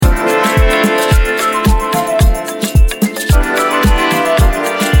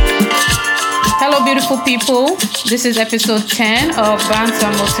beautiful people. This is episode 10 of Bants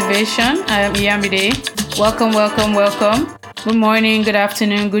and Motivation. I am Iyamide. Welcome, welcome, welcome. Good morning, good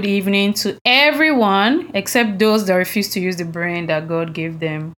afternoon, good evening to everyone except those that refuse to use the brain that God gave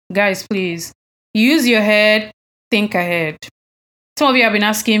them. Guys, please use your head, think ahead. Some of you have been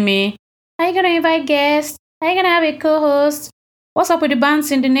asking me, are you going to invite guests? Are you going to have a co-host? What's up with the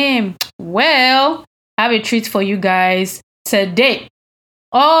Bants in the name? Well, I have a treat for you guys today.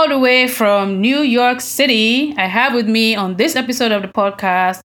 All the way from New York City, I have with me on this episode of the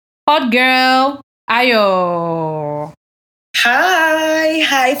podcast, hot girl, Ayo.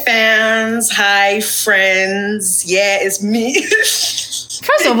 Hi fans, hi friends. Yeah, it's me.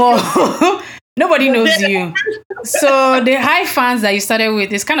 First of all, nobody knows you. So the hi fans that you started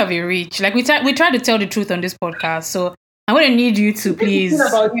with is kind of a reach. Like we try to tell the truth on this podcast. So I'm going to need you to please.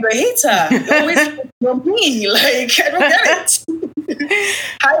 About you, a hater. You always from me. Like, I don't get it.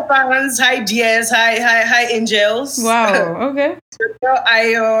 Hi fans, hi dears, hi angels. Wow, okay. Girl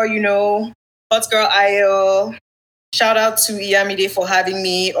Ayo, hot girl Ayo. Shout out to Iyamide for having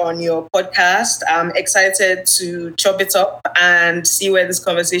me on your podcast. I'm excited to chop it up and see where this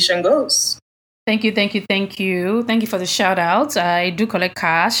conversation goes. Thank you. Thank you for the shout out. I do collect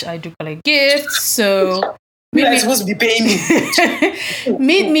cash. I do collect gifts. So you are supposed to be paying me.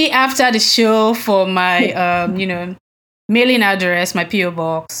 Meet me after the show for my mailing address, my PO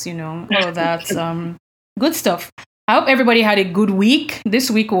box, all of that. Good stuff. I hope everybody had a good week.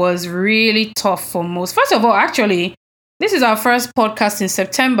 This week was really tough for most. First of all, actually, this is our first podcast in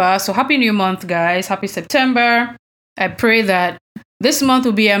September. So happy new month, guys. Happy September. I pray that this month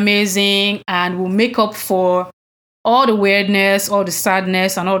will be amazing and we'll make up for all the weirdness, all the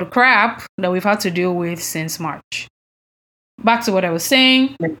sadness, and all the crap that we've had to deal with since March. Back to what I was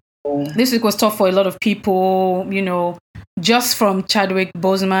saying. This week was tough for a lot of people, just from Chadwick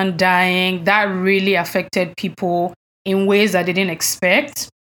Boseman dying. That really affected people in ways that they didn't expect.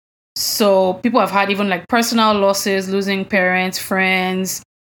 So people have had even like personal losses, losing parents, friends,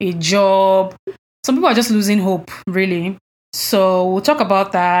 a job. Some people are just losing hope, really. So we'll talk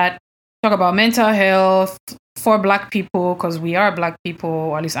about that, talk about mental health for Black people, because we are Black people,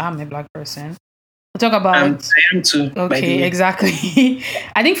 or at least I'm a Black person. We'll talk about... I am too. Okay, exactly.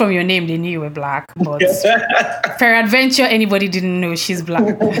 I think from your name, they knew you were Black, but peradventure, anybody didn't know she's Black.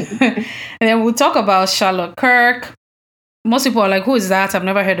 And then we'll talk about Charlotte Kirk. Most people are like, who is that? I've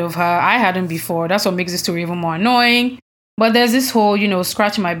never heard of her. I hadn't before. That's what makes the story even more annoying. But there's this whole,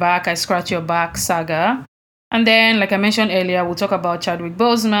 scratch my back, I scratch your back saga. And then, like I mentioned earlier, we'll talk about Chadwick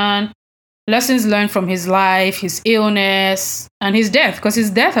Boseman, lessons learned from his life, his illness, and his death. Because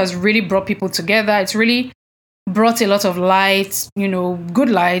his death has really brought people together. It's really brought a lot of light, good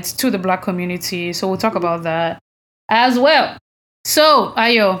light to the Black community. So we'll talk about that as well. So,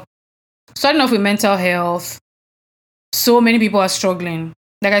 Ayo, starting off with mental health. So many people are struggling.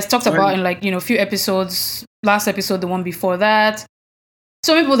 Like I talked about in a few episodes, last episode, the one before that.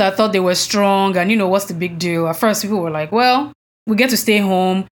 Some people that thought they were strong and what's the big deal? At first, people were like, well, we get to stay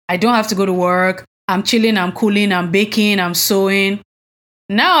home. I don't have to go to work. I'm chilling, I'm cooling, I'm baking, I'm sewing.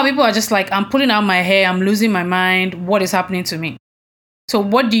 Now people are just like, I'm pulling out my hair. I'm losing my mind. What is happening to me? So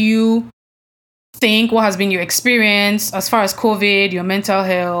what do you think? What has been your experience as far as COVID, your mental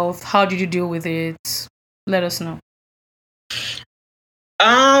health? How did you deal with it? Let us know.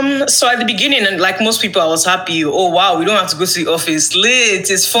 So at the beginning, and like most people, I was happy. Oh wow, we don't have to go to the office. Lit,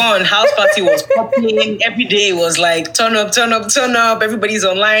 it's fun. House party was popping. Every day was like turn up. Everybody's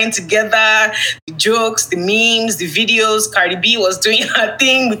online together. The jokes, the memes, the videos. Cardi B was doing her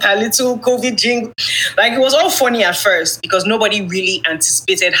thing with her little COVID jingle. Like it was all funny at first because nobody really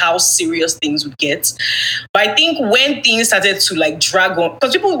anticipated how serious things would get. But I think when things started to like drag on,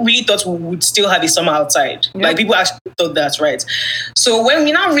 because people really thought we would still have a summer outside. Yep. Like people actually thought that, right? So when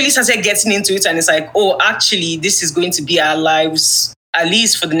we now really started getting into it and it's like, oh, actually, this is going to be our lives, at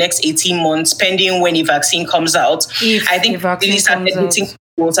least for the next 18 months, pending when a vaccine comes out. I think really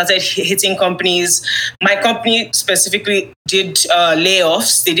started hitting companies. My company specifically did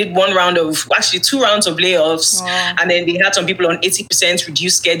layoffs. They did two rounds of layoffs. Wow. And then they had some people on 80%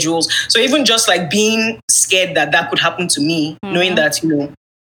 reduced schedules. So even just like being scared that could happen to me, knowing that,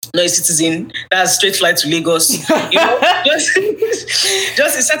 no citizen, that's straight flight to Lagos. Just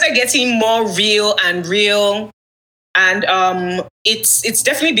it started getting more real. And it's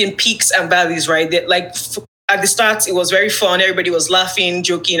definitely been peaks and valleys, right? At the start, it was very fun. Everybody was laughing,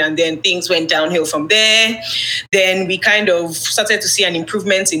 joking, and then things went downhill from there. Then we kind of started to see an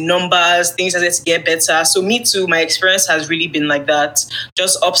improvement in numbers. Things started to get better. So me too, my experience has really been like that.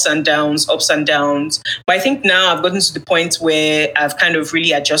 Just ups and downs. But I think now I've gotten to the point where I've kind of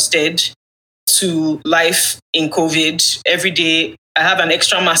really adjusted to life in COVID. Every day, I have an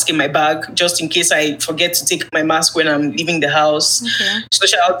extra mask in my bag just in case I forget to take my mask when I'm leaving the house. Okay.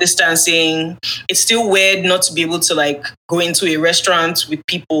 Social distancing. It's still weird not to be able to like go into a restaurant with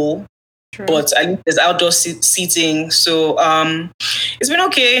people. True. But at least there's outdoor seating. So it's been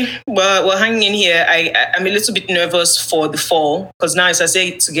okay. But we're hanging in here. I'm a little bit nervous for the fall because now, as I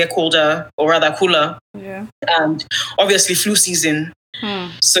say, to get colder or rather cooler. Yeah. And obviously flu season.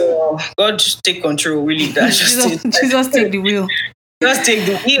 So God just take control, really. That's Jesus take the wheel. Just take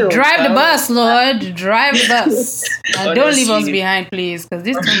the wheel. Drive the bus, Lord. Drive the bus. And don't leave us behind, please, because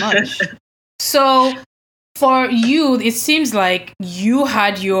this is too much. So for you, it seems like you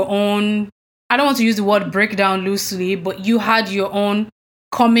had your own, I don't want to use the word breakdown loosely, but you had your own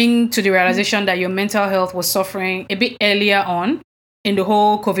coming to the realization that your mental health was suffering a bit earlier on in the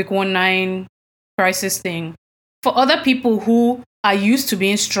whole COVID-19 crisis thing. For other people who are used to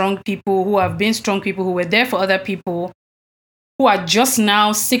being strong people, who have been strong people, who were there for other people, who are just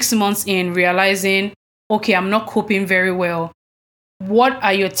now 6 months in realizing, okay, I'm not coping very well. What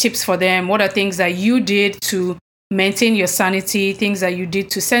are your tips for them? What are things that you did to maintain your sanity, things that you did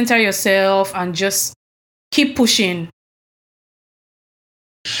to center yourself and just keep pushing?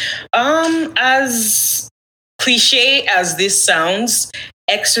 As cliche as this sounds,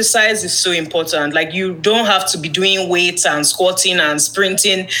 exercise is so important. Like, you don't have to be doing weights and squatting and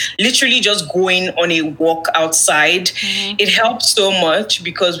sprinting, literally just going on a walk outside. It helps so much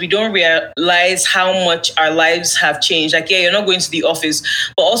because we don't realize how much our lives have changed. Like, yeah, you're not going to the office,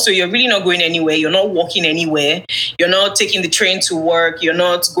 but also you're really not going anywhere. You're not walking anywhere. You're not taking the train to work. You're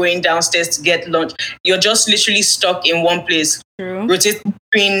not going downstairs to get lunch. You're just literally stuck in one place. Rotating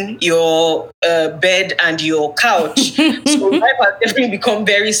between your bed and your couch. So life has definitely become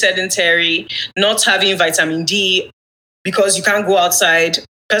very sedentary, not having vitamin D because you can't go outside.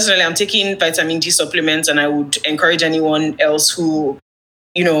 Personally, I'm taking vitamin D supplements, and I would encourage anyone else who,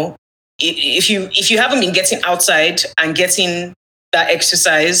 you know, if you haven't been getting outside and getting that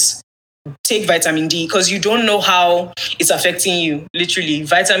exercise, take vitamin D because you don't know how it's affecting you. Literally,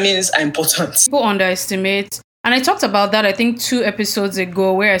 vitamins are important. People underestimate. And I talked about that, I think, 2 episodes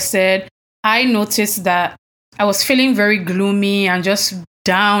ago, where I said I noticed that I was feeling very gloomy and just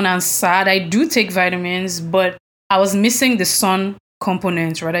down and sad. I do take vitamins, but I was missing the sun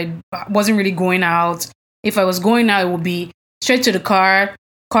component, right? I wasn't really going out. If I was going out, it would be straight to the car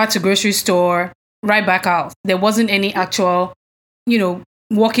to grocery store, right back out. There wasn't any actual,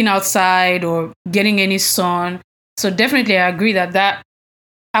 walking outside or getting any sun. So definitely I agree that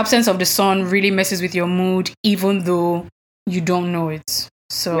absence of the sun really messes with your mood, even though you don't know it.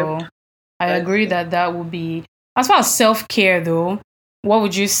 So I agree that would be, as far as self-care though, what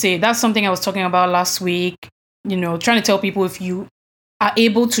would you say? That's something I was talking about last week, trying to tell people if you are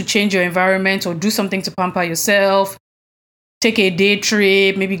able to change your environment or do something to pamper yourself, take a day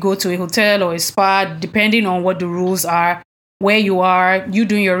trip, maybe go to a hotel or a spa, depending on what the rules are, where you are, you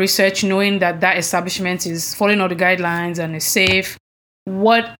doing your research, knowing that establishment is following all the guidelines and is safe.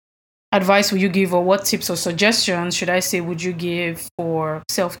 What advice would you give, or what tips or suggestions, should I say, would you give for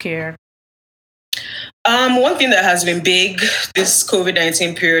self-care? One thing that has been big this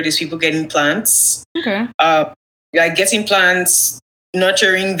COVID-19 period is people getting plants. Okay. Like getting plants,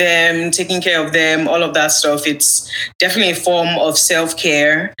 nurturing them, taking care of them, all of that stuff. It's definitely a form of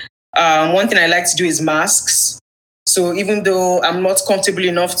self-care. One thing I like to do is masks. So even though I'm not comfortable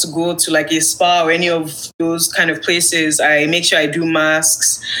enough to go to like a spa or any of those kind of places, I make sure I do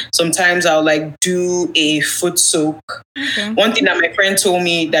masks. Sometimes I'll like do a foot soak. Okay. One thing that my friend told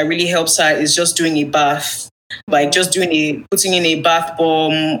me that really helps her is just doing a bath. Like just putting in a bath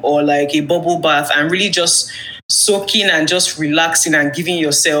bomb or like a bubble bath and really just soaking and just relaxing and giving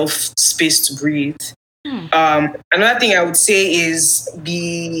yourself space to breathe. Another thing I would say is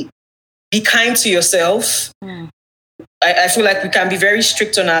be kind to yourself. I feel like we can be very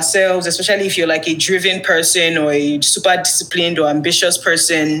strict on ourselves, especially if you're like a driven person or a super disciplined or ambitious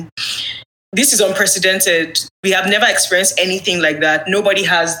person. This is unprecedented. We have never experienced anything like that. Nobody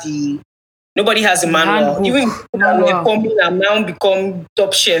has the manual. Even we're coming and now become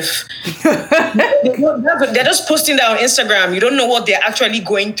top chef. They're just posting that on Instagram. You don't know what they're actually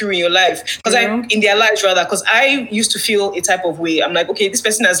going through in your life. In their lives rather. Because I used to feel a type of way. I'm like, okay, this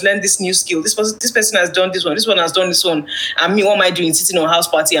person has learned this new skill. This person has done this one has done this one. And me, what am I doing? Sitting on house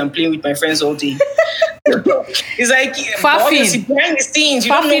party and playing with my friends all day. It's like obviously behind the scenes,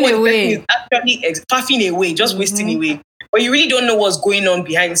 you don't know what the person is actually faffing away, just wasting away. But you really don't know what's going on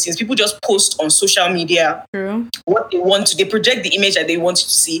behind the scenes. People just post on social media what they want to. They project the image that they want you to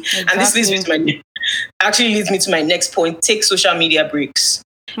see. Exactly. And this leads me to my next point. Take social media breaks.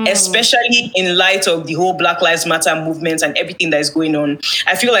 especially in light of the whole Black Lives Matter movement and everything that is going on.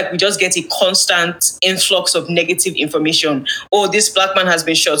 I feel like we just get a constant influx of negative information. Oh, this black man has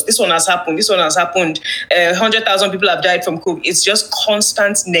been shot. This one has happened. This one has happened. 100,000 people have died from COVID. It's just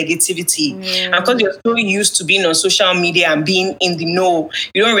constant negativity. And because you're so used to being on social media and being in the know,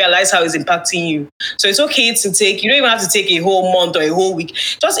 you don't realize how it's impacting you. So it's okay to take, you don't even have to take a whole month or a whole week,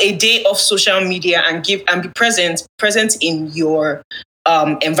 just a day off social media and be present in your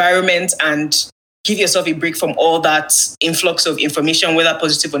environment and give yourself a break from all that influx of information, whether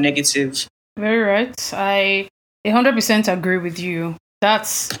positive or negative. Very right. I 100% agree with you.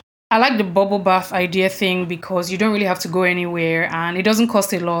 I like the bubble bath idea thing because you don't really have to go anywhere and it doesn't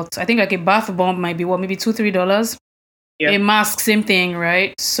cost a lot. I think like a bath bomb might be maybe $2-3. Yeah. A mask, same thing,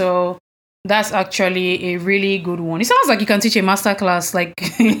 right? So that's actually a really good one. It sounds like you can teach a master class. Like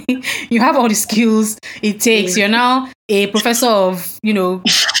you have all the skills it takes. You're now a professor of,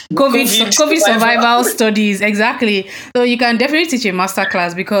 COVID survival studies. Exactly. So you can definitely teach a master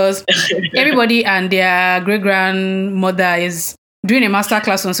class because everybody and their great grandmother is doing a master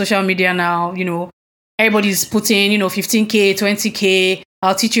class on social media now. Everybody's putting, 15K, 20K.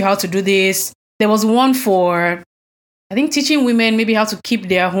 I'll teach you how to do this. There was one for, I think, teaching women maybe how to keep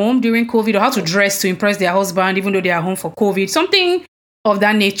their home during COVID or how to dress to impress their husband, even though they are home for COVID, something of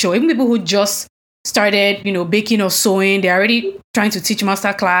that nature. Even people who just started, baking or sewing, they're already trying to teach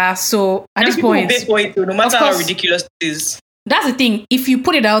master class. So at this point, pay for it, no matter how ridiculous it is. That's the thing. If you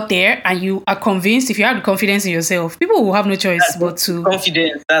put it out there and you are convinced, if you have the confidence in yourself, people will have no choice but to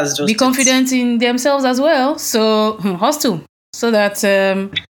be confident in themselves as well. So hustle so that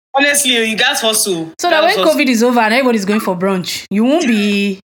honestly, you guys hustle. So that when COVID is over and everybody's going for brunch, you won't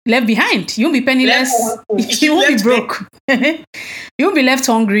be left behind. You won't be penniless. You won't be broke. You won't be left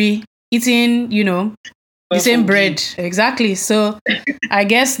hungry, eating, the same bread. Exactly. So I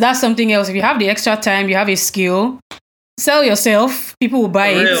guess that's something else. If you have the extra time, you have a skill, sell yourself. People will buy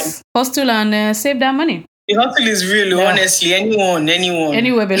it. Hustle and save that money. The hustle is real, honestly. Anyone.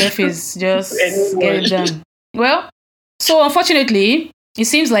 Anywhere belief is just get it done. Well, so unfortunately, it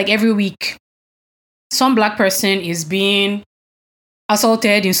seems like every week, some black person is being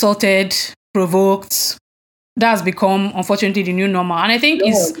assaulted, insulted, provoked. That's become, unfortunately, the new normal. And I think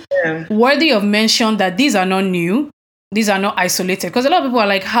it's worthy of mention that these are not new. These are not isolated. Because a lot of people are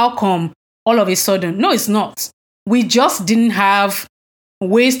like, how come all of a sudden? No, it's not. We just didn't have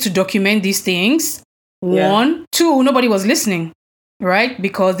ways to document these things. Yeah. 1, 2, nobody was listening, right?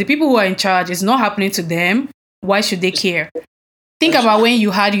 Because the people who are in charge, it's not happening to them. Why should they care? Think about when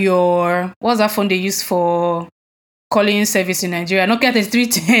you had what's that phone they use for calling service in Nigeria? Nokia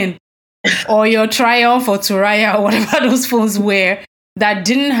 3310 or your Triumph or Turaya or whatever those phones were that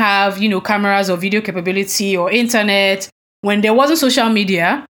didn't have, cameras or video capability or internet. When there wasn't social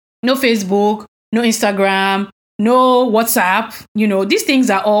media, no Facebook, no Instagram, no WhatsApp, these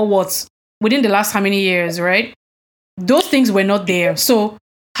things are all within the last how many years, right? Those things were not there. So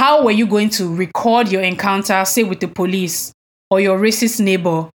how were you going to record your encounter, say with the police, or your racist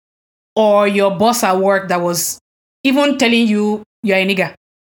neighbor, or your boss at work that was even telling you you're a nigger?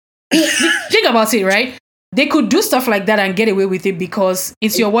 Think about it, right? They could do stuff like that and get away with it because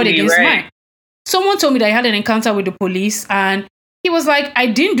it's your word against mine. Someone told me that I had an encounter with the police and he was like, I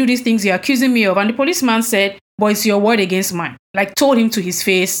didn't do these things you're accusing me of. And the policeman said, but it's your word against mine. Like told him to his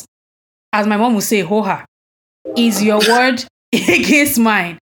face, as my mom would say, ho-ha, is your word against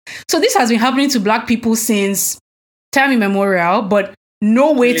mine. So this has been happening to black people since time immemorial, but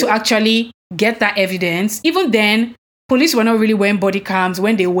no way to actually get that evidence. Even then, police were not really wearing body cams.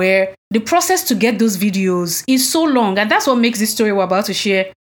 When they were, the process to get those videos is so long. And that's what makes this story we're about to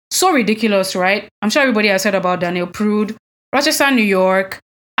share so ridiculous, right? I'm sure everybody has heard about Daniel Prude, Rochester, New York.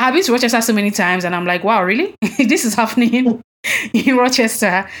 I've been to Rochester so many times and I'm like, wow, really? This is happening in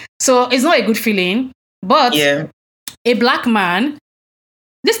Rochester. So it's not a good feeling. But a black man,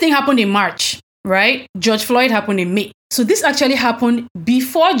 this thing happened in March. Right? George Floyd happened in May. So this actually happened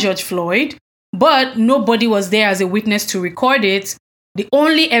before George Floyd, but nobody was there as a witness to record it. The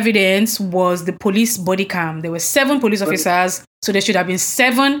only evidence was the police body cam. There were 7 police officers, so there should have been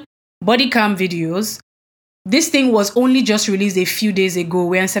 7 body cam videos. This thing was only just released a few days ago.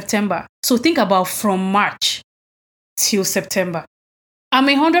 We're in September. So think about from March till September. I'm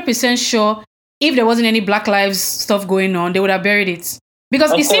 100% sure if there wasn't any Black Lives stuff going on, they would have buried it.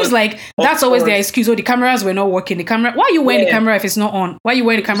 Because it seems like that's always their excuse. Oh, the cameras were not working. Why are you wearing the camera if it's not on? Why are you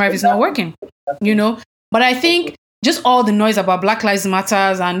wearing the camera if it's not working? But I think just all the noise about Black Lives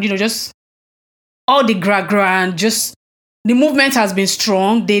Matters and, just all the gra-gra, just the movement has been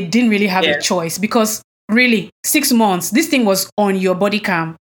strong. They didn't really have a choice because really 6 months, this thing was on your body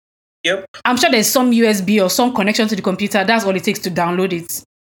cam. Yep. I'm sure there's some USB or some connection to the computer. That's all it takes to download it.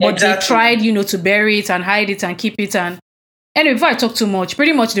 But They tried, to bury it and hide it and keep it. And anyway, before I talk too much,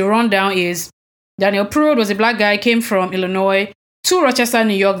 pretty much the rundown is Daniel Pruitt was a black guy, came from Illinois to Rochester,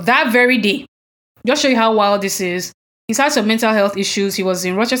 New York that very day. Just show you how wild this is. He's had some mental health issues. He was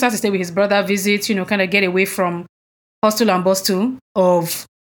in Rochester to stay with his brother, visit, kind of get away from hustle and bustle of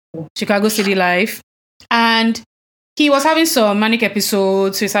Chicago city life. And he was having some manic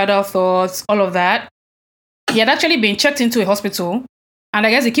episodes, suicidal thoughts, all of that. He had actually been checked into a hospital. And I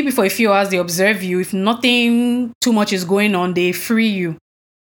guess they keep you for a few hours. They observe you. If nothing too much is going on, they free you.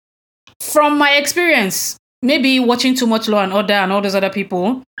 From my experience, maybe watching too much Law and Order and all those other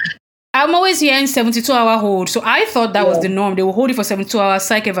people, I'm always hearing 72-hour hold. So I thought that was the norm. They will hold you for 72 hours,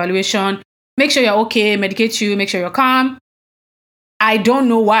 psych evaluation, make sure you're okay, medicate you, make sure you're calm. I don't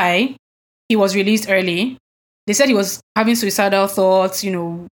know why he was released early. They said he was having suicidal thoughts,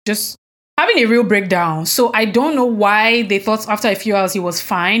 just having a real breakdown. So I don't know why they thought after a few hours he was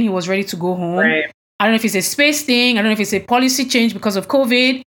fine. He was ready to go home. Right. I don't know if it's a space thing. I don't know if it's a policy change because of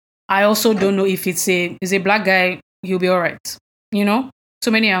COVID. I also don't know if it's a black guy. He'll be all right.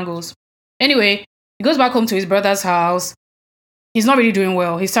 So many angles. Anyway, he goes back home to his brother's house. He's not really doing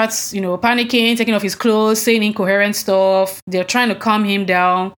well. He starts, panicking, taking off his clothes, saying incoherent stuff. They're trying to calm him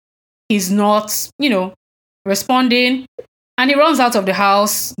down. He's not, responding. And he runs out of the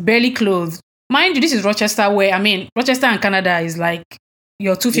house, barely clothed. Mind you, this is Rochester Rochester and Canada is like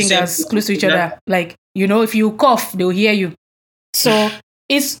your two fingers close to each other. Like, if you cough, they'll hear you. So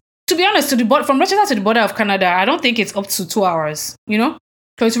it's, to be honest, from Rochester to the border of Canada, I don't think it's up to 2 hours,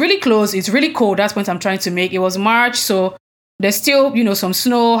 So it's really close. It's really cold. That's the point I'm trying to make. It was March, so there's still, some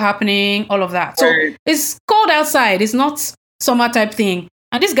snow happening, all of that. So It's cold outside. It's not summer type thing.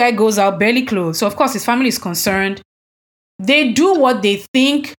 And this guy goes out barely clothed. So, of course, his family is concerned. They do what they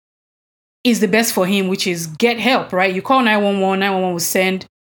think is the best for him, which is get help, right? You call 911, 911 will send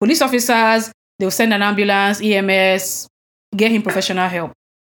police officers, they'll send an ambulance, EMS, get him professional help.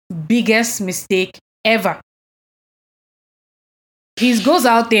 Biggest mistake ever. He goes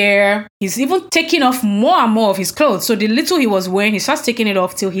out there, he's even taking off more and more of his clothes. So the little he was wearing, he starts taking it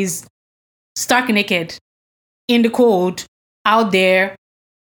off till he's stark naked in the cold out there.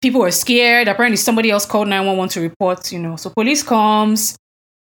 People were scared. Apparently somebody else called 911 to report, So police comes,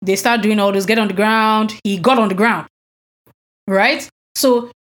 they start doing all this, get on the ground. He got on the ground, right? So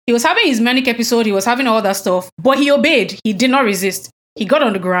he was having his manic episode. He was having all that stuff, but he obeyed. He did not resist. He got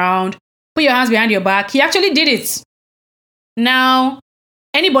on the ground, put your hands behind your back. He actually did it. Now,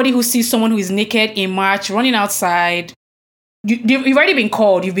 anybody who sees someone who is naked in March running outside, you've already been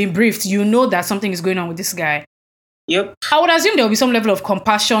called, you've been briefed, you know that something is going on with this guy. Yep. I would assume there will be some level of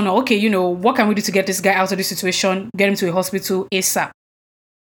compassion or, okay, what can we do to get this guy out of this situation, get him to a hospital ASAP.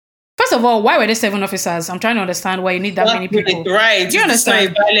 First of all, why were there 7 officers? I'm trying to understand why you need that many people. Right. Do you understand?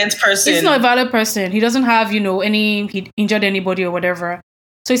 It's not a violent person. It's not a violent person. He doesn't have, he injured anybody or whatever.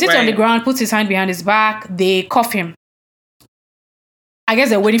 So he sits on the ground, puts his hand behind his back. They cuff him. I guess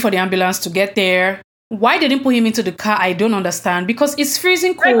they're waiting for the ambulance to get there. Why they didn't put him into the car, I don't understand. Because it's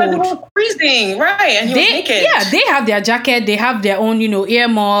freezing cold. Right, but they were freezing, right? And he was naked. Yeah, they have their jacket. They have their own,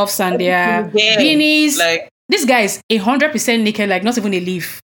 earmuffs and their beanies. This guy is 100% naked, like not even a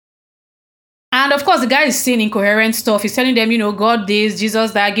leaf. And of course, the guy is saying incoherent stuff. He's telling them, God this,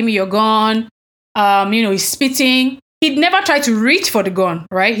 Jesus that, give me your gun. He's spitting. He'd never tried to reach for the gun,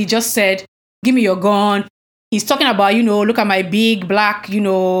 right? He just said, give me your gun. He's talking about, look at my big black,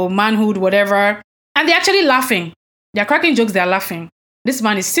 manhood, whatever. And they're actually laughing. They're cracking jokes. They're laughing. This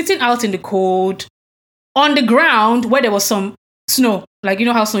man is sitting out in the cold on the ground where there was some snow. Like,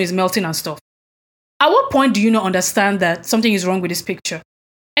 how snow is melting and stuff. At what point do you not understand that something is wrong with this picture?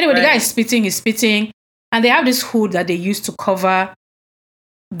 Anyway, The guy is spitting. And they have this hood that they use to cover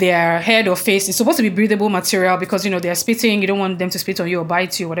their head or face. It's supposed to be breathable material because, they're spitting. You don't want them to spit on you or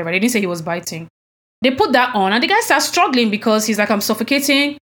bite you or whatever. They didn't say he was biting. They put that on and the guy starts struggling because he's like, I'm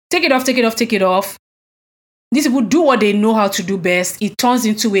suffocating. Take it off, take it off, take it off. These people do what they know how to do best. It turns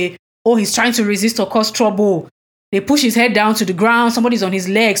into he's trying to resist or cause trouble. They push his head down to the ground. Somebody's on his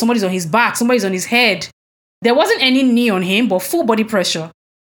leg. Somebody's on his back. Somebody's on his head. There wasn't any knee on him, but full body pressure.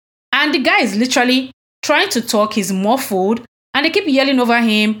 And the guy is literally trying to talk. He's muffled. And they keep yelling over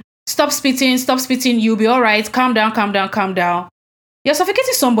him. Stop spitting. You'll be all right. Calm down, calm down, calm down. You're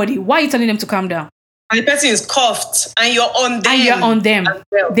suffocating somebody. Why are you telling them to calm down? And the person is cuffed and you're on them.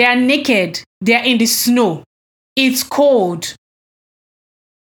 Well. They are naked. They are in the snow. It's cold.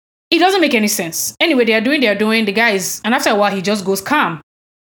 It doesn't make any sense. Anyway, they are doing. The guy is, and after a while, he just goes calm.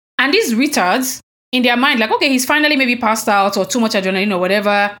 And these retards, in their mind, like, okay, he's finally maybe passed out or too much adrenaline or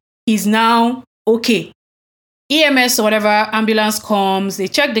whatever. he's now okay. EMS or whatever, ambulance comes, they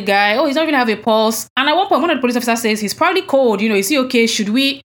check the guy. Oh, he's not even have a pulse. And at one point, one of the police officers says, he's probably cold. Is he okay? Should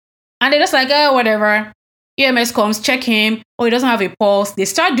we? And they're just like, oh, whatever. EMS comes, check him. Oh, he doesn't have a pulse. They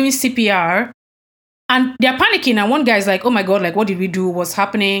start doing CPR. And they're panicking. And one guy's like, oh my God, like, what did we do? What's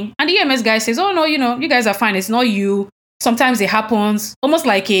happening? And the EMS guy says, oh, no, you guys are fine. It's not you. Sometimes it happens. Almost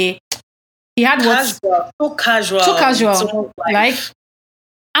like he had what? Too casual. Too casual. Like,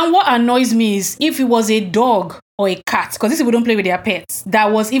 and what annoys me is if it was a dog or a cat, because these people don't play with their pets,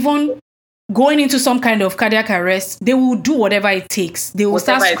 that was even going into some kind of cardiac arrest, they will do whatever it takes. They will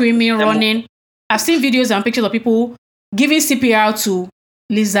start screaming, running. I've seen videos and pictures of people giving CPR to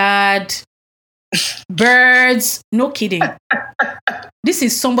lizard, birds. No kidding. This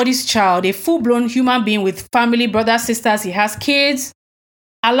is somebody's child, a full-blown human being with family, brothers, sisters. He has kids.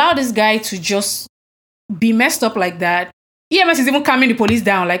 Allow this guy to just be messed up like that. EMS is even calming the police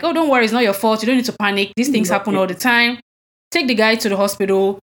down. Like, oh, don't worry, it's not your fault. You don't need to panic. These things happen all the time. Take the guy to the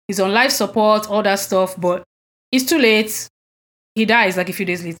hospital. He's on life support, all that stuff. But it's too late. He dies like a few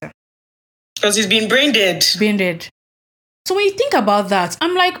days later. Because he's been brain dead. Brain dead. So when you think about that,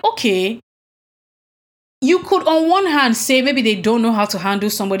 I'm like, okay, you could on one hand say maybe they don't know how to handle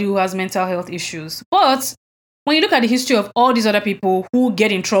somebody who has mental health issues. But when you look at the history of all these other people who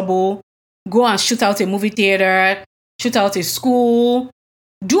get in trouble, go and shoot out a movie theater, shoot out a school,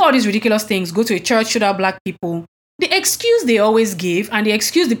 do all these ridiculous things, go to a church, shoot out black people, the excuse they always give and the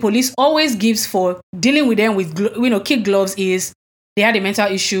excuse the police always gives for dealing with them with kid gloves is they had a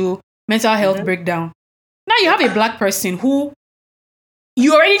mental issue, mental health breakdown. Now you have a black person who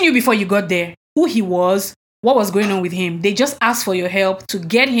you already knew before you got there who he was, what was going on with him. They just asked for your help to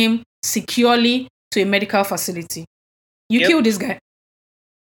get him securely to a medical facility. You killed this guy.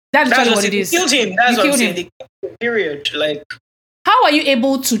 That's what it is. You killed him. That's what I'm saying. Period. Like, how are you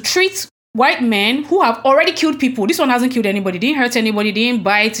able to treat white men who have already killed people? This one hasn't killed anybody, didn't hurt anybody, didn't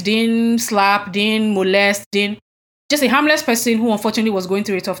bite, didn't slap, didn't molest, just a harmless person who unfortunately was going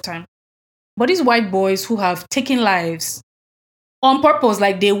through a tough time. But these white boys who have taken lives on purpose,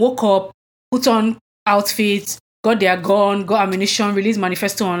 like they woke up, put on outfits, got their gun, got ammunition, released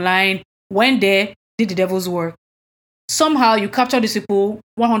manifesto online, went there, did the devil's work. Somehow you capture these people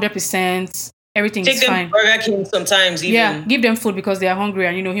 100%, everything is fine. Take them Burger King sometimes even. Yeah, give them food because they are hungry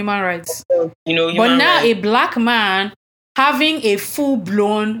and human rights. But now rights. A black man having a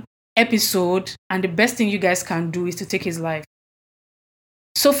full-blown episode and the best thing you guys can do is to take his life.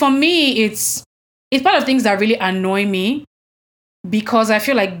 So for me, it's part of things that really annoy me because I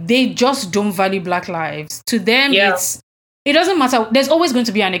feel like they just don't value black lives. To them, it doesn't matter. There's always going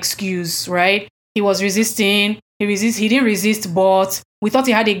to be an excuse, right? He was resisting. He didn't resist, but we thought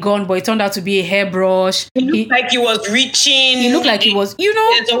he had a gun, but it turned out to be a hairbrush. He looked like he was reaching. He looked like he was,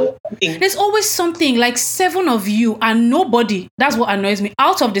 there's always something. Like 7 of you and nobody, that's what annoys me,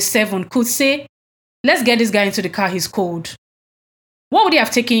 out of the 7 could say, let's get this guy into the car, he's cold. What would he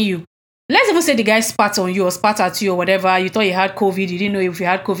have taken you? Let's even say the guy spat on you or spat at you or whatever. You thought he had COVID. You didn't know if he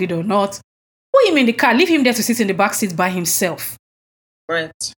had COVID or not. Put him in the car. Leave him there to sit in the back seat by himself.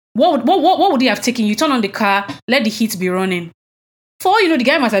 Right. What would he have taken you? Turn on the car. Let the heat be running. For all you know, the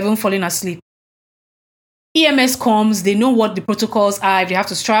guy might have even fallen asleep. EMS comes. They know what the protocols are. If they have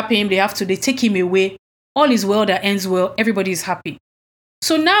to strap him, they take him away. All is well that ends well. Everybody is happy.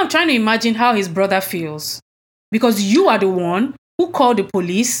 So now I'm trying to imagine how his brother feels. Because you are the one who called the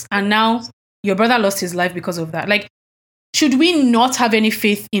police and now your brother lost his life because of that. Like, should we not have any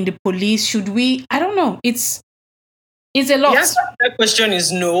faith in the police? Should we? I don't know. It's a lot. The answer to that question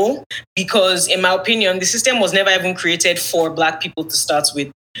is no, because in my opinion, the system was never even created for black people to start with.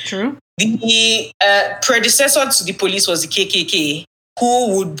 True. The predecessor to the police was the KKK,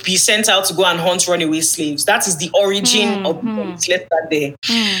 who would be sent out to go and hunt runaway slaves. That is the origin of the police. Let's start there.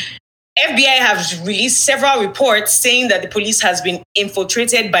 FBI have released several reports saying that the police has been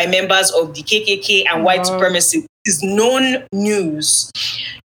infiltrated by members of the KKK and white supremacy. This is known news.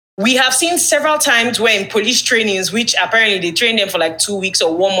 We have seen several times where in police trainings, which apparently they train them for like 2 weeks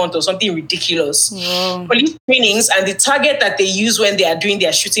or 1 month or something ridiculous. Police trainings, and the target that they use when they are doing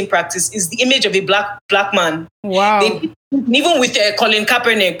their shooting practice is the image of a black man. Wow. Even with Colin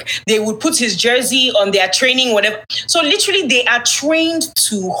Kaepernick, they would put his jersey on their training, whatever. So literally, they are trained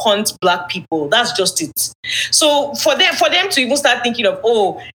to hunt black people. That's just it. So for them to even start thinking of,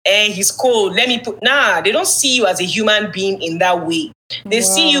 he's cold, let me put... Nah, they don't see you as a human being in that way. They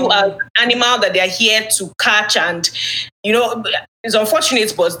see you as an animal that they're here to catch. And, it's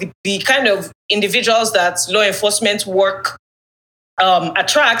unfortunate, but the kind of individuals that law enforcement work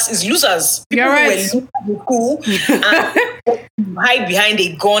attracts is losers. People You're right. who were cool and hide behind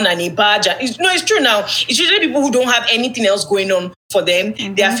a gun and a badge. It's true now. It's usually people who don't have anything else going on for them.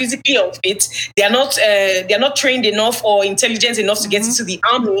 They are physically unfit. They are not trained enough or intelligent enough to get into the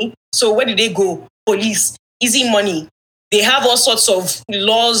army. So where do they go? Police. Easy money. They have all sorts of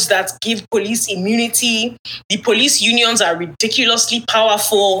laws that give police immunity. The police unions are ridiculously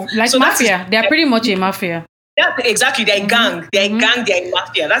powerful. Like so mafia. They are pretty much a mafia. Yeah, exactly. They're a gang. They're a gang. They're a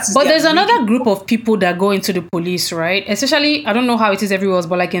mafia. But there's another group of people that go into the police, right? Especially, I don't know how it is everywhere else,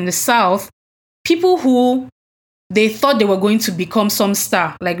 but like in the South, people who they thought they were going to become some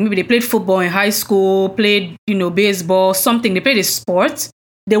star. Like maybe they played football in high school, played, baseball, something. They played a sport.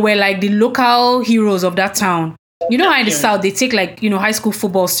 They were like the local heroes of that town. You know how in the South, they take like, high school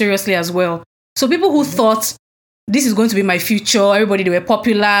football seriously as well. So people who thought this is going to be my future, everybody, they were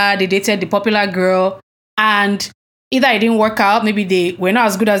popular, they dated the popular girl, and either it didn't work out, maybe they were not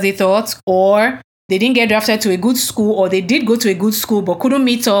as good as they thought, or they didn't get drafted to a good school, or they did go to a good school but couldn't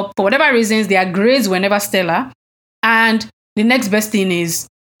meet up. For whatever reasons, their grades were never stellar. And the next best thing is,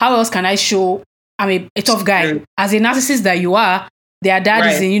 how else can I show I'm a tough guy? As a narcissist that you are, their dad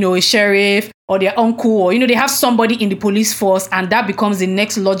is a sheriff, or their uncle, or they have somebody in the police force, and that becomes the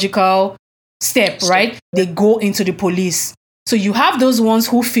next logical step, right? They go into the police. So you have those ones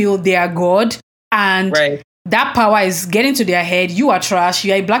who feel they are God, and that power is getting to their head. You are trash.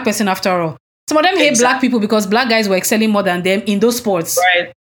 You are a black person after all. Some of them hate black people because black guys were excelling more than them in those sports.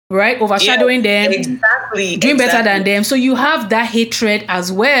 Right? Overshadowing them. Doing better than them. So you have that hatred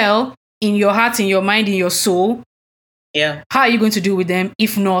as well in your heart, in your mind, in your soul. Yeah. How are you going to do with them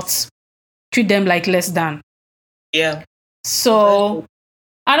if not treat them like less than? Yeah. So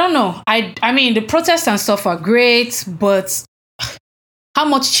I don't know. I mean, the protests and stuff are great, but how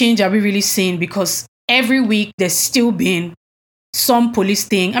much change are we really seeing? Because every week there's still been some police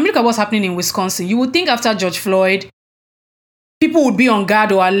thing. I mean, look at what's happening in Wisconsin. You would think after George Floyd, people would be on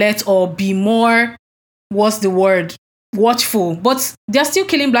guard or alert or be more, watchful. But they're still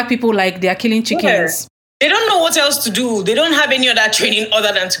killing black people like they're killing chickens. They don't know what else to do. They don't have any other training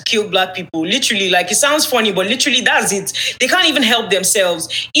other than to kill black people. Literally, like it sounds funny, but literally that's it. They can't even help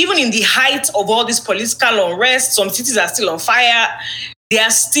themselves. Even in the height of all this political unrest, some cities are still on fire. They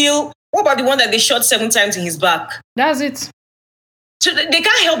are still... What about the one that they shot 7 times in his back? That's it. So they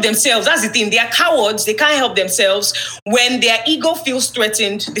can't help themselves. That's the thing. They are cowards. They can't help themselves. When their ego feels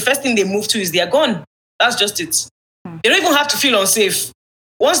threatened, the first thing they move to is their gun. That's just it. They don't even have to feel unsafe.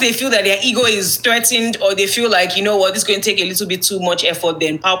 Once they feel that their ego is threatened, or they feel like, you know what, this is going to take a little bit too much effort,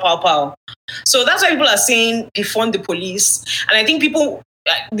 then pow, pow, pow. So that's why people are saying defund the police. And I think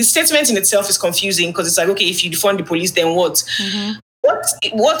the statement in itself is confusing because it's like, okay, if you defund the police, then what?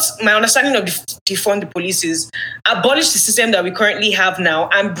 What my understanding of defund the police is abolish the system that we currently have now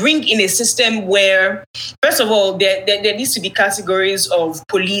and bring in a system where, first of all, there needs to be categories of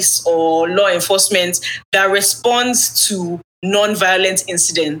police or law enforcement that responds to non-violent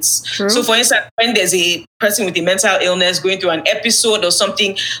incidents. True. So for instance, when there's a person with a mental illness going through an episode or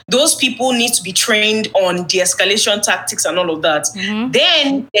something, those people need to be trained on de-escalation tactics and all of that.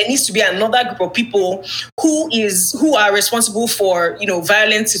 Then there needs to be another group of people who are responsible for,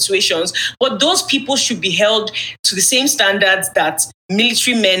 violent situations. But those people should be held to the same standards that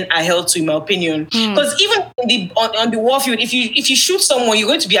military men are held to, in my opinion. Because even on the warfield, if you shoot someone, you're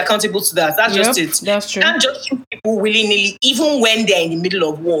going to be accountable to that. That's just it. That's true. You can't just shoot people willy-nilly, even when they're in the middle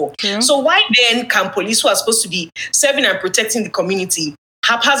of war. So why then can police who are supposed to be serving and protecting the community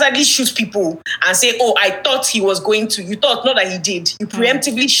haphazardly shoot people and say, oh, I thought he was going to, you thought, not that he did. You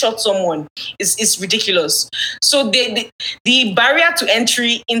preemptively shot someone. It's ridiculous. So the barrier to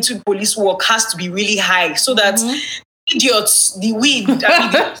entry into police work has to be really high so that idiots,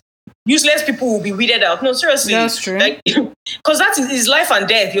 useless people will be weeded out. No, seriously. That's true. Because that is life and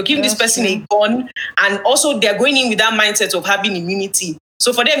death. You're giving this person a gun, and also they're going in with that mindset of having immunity.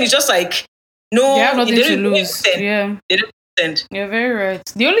 So for them, it's just like, no, they have nothing to lose. Yeah. They don't understand. You're very right.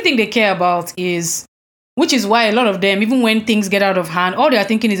 The only thing they care about is, which is why a lot of them, even when things get out of hand, all they are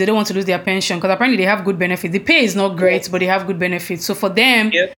thinking is they don't want to lose their pension because apparently they have good benefits. The pay is not great, but they have good benefits. So for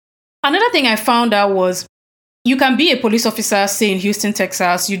them, another thing I found out was, you can be a police officer, say in Houston,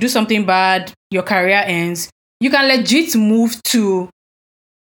 Texas, you do something bad, your career ends. You can legit move to,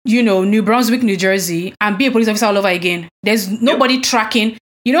 New Brunswick, New Jersey, and be a police officer all over again. There's nobody tracking.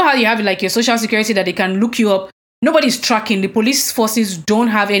 You know how you have like your social security that they can look you up? Nobody's tracking. The police forces don't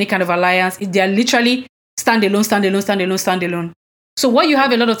have any kind of alliance. They're literally stand alone. So what you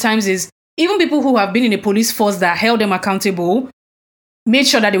have a lot of times is, even people who have been in a police force that held them accountable, made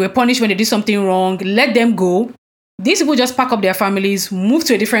sure that they were punished when they did something wrong, let them go. These people just pack up their families, move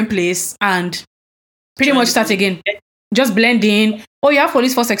to a different place, and pretty much start again. just blend in. Oh, you have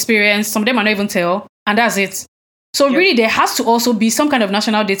police force experience. Some of them are not even tell, and that's it. So really, there has to also be some kind of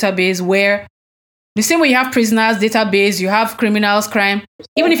national database where the same way you have prisoners database, you have criminals, crime,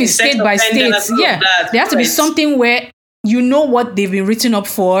 even if it's state by state, there has to be something where you know what they've been written up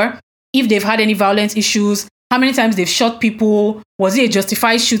for, if they've had any violent issues, how many times they've shot people, was it a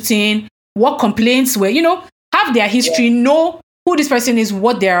justified shooting, what complaints were, have their history, know who this person is,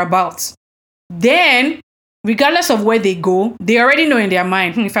 what they're about. Then, regardless of where they go, they already know in their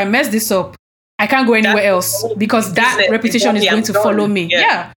mind, if I mess this up, I can't go anywhere else because that reputation is going to follow me.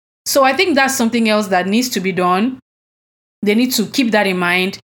 Yeah. So I think that's something else that needs to be done. They need to keep that in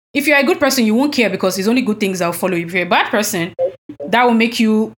mind. If you're a good person, you won't care because it's only good things that will follow you. If you're a bad person, that will make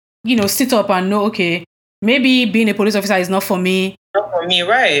you, sit up and know, okay, maybe being a police officer is not for me. Not for me,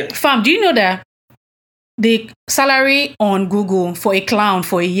 right? Fam, do you know that the salary on Google for a clown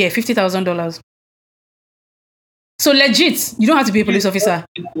for a year, $50,000? So legit, you don't have to be a police officer.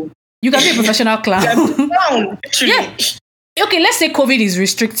 You can be a professional clown. Yeah. Okay, let's say COVID is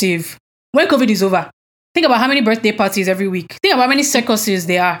restrictive. When COVID is over, think about how many birthday parties every week. Think about how many circuses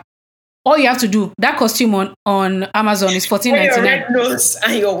there are. All you have to do, that costume on Amazon is $14.99. Your red nose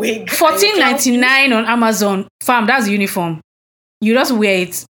and your wig. $14.99 on Amazon. Fam, that's the uniform. You just wear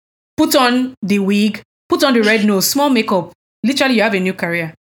it. Put on the wig. Put on the red nose. Small makeup. Literally, you have a new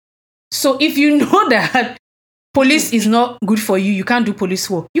career. So if you know that police is not good for you, you can't do police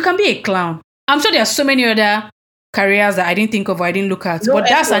work, you can be a clown. I'm sure there are so many other careers that I didn't think of or I didn't look at. But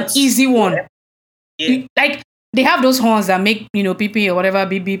that's an easy one. Yeah. Like, they have those horns that make, PP or whatever,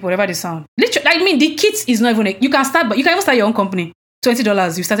 beep, beep, whatever they sound. Literally, the kit is not even, you can even start your own company.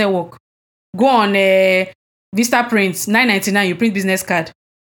 $20, you started work. Go on Vista Prints, $9.99, you print business card.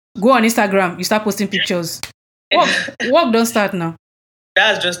 Go on Instagram, you start posting pictures. Work don't start now.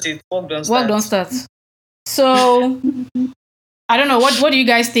 That's just it. Work don't start. So, I don't know. What do you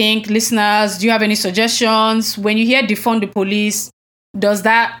guys think, listeners? Do you have any suggestions? When you hear defund the police, does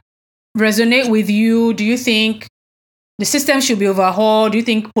that resonate with you? Do you think the system should be overhauled? Do you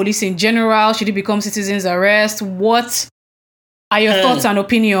think police in general, should it become citizens arrest? What are your thoughts and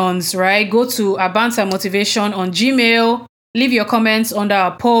opinions, right? Go to our Banter Motivation on Gmail. Leave your comments under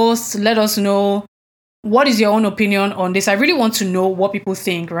our posts. Let us know what is your own opinion on this. I really want to know what people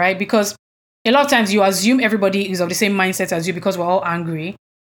think, right? Because a lot of times you assume everybody is of the same mindset as you because we're all angry.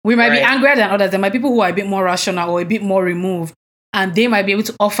 We might be angrier than others. There might be people who are a bit more rational or a bit more removed, and they might be able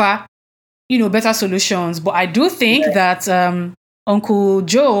to offer, better solutions. But I do think that Uncle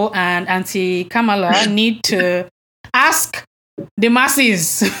Joe and Auntie Kamala need to ask the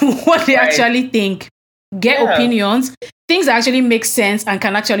masses what they actually think, get opinions, things that actually make sense and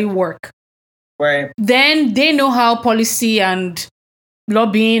can actually work. Right. Then they know how policy and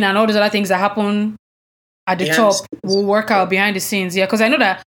lobbying and all those other things that happen at the top will work out behind the scenes. Yeah, because I know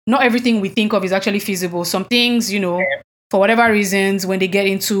that not everything we think of is actually feasible. Some things, for whatever reasons, when they get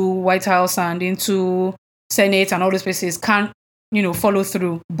into White House and into Senate and all those places, can't, follow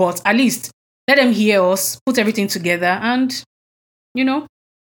through. But at least let them hear us, put everything together and,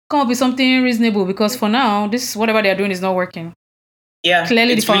 come up with something reasonable. Because for now, this whatever they're doing is not working. Yeah.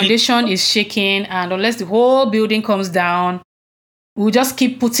 Clearly the foundation is shaking, and unless the whole building comes down, we'll just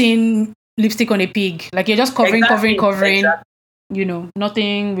keep putting lipstick on a pig. Like, you're just covering. Exactly.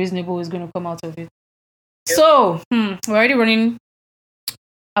 Nothing reasonable is going to come out of it. Yep. So, we're already running,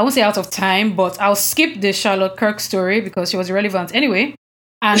 I won't say out of time, but I'll skip the Charlotte Kirk story because she was irrelevant anyway,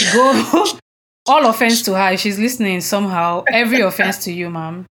 and go, all offense to her, if she's listening somehow, every offense to you,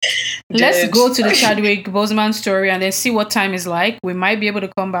 ma'am. Let's go to the Chadwick Boseman story and then see what time is like. We might be able to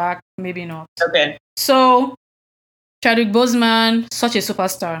come back, maybe not. Okay. So, Chadwick Boseman, such a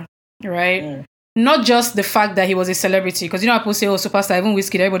superstar, right? Not just the fact that he was a celebrity, because people say, oh, superstar, even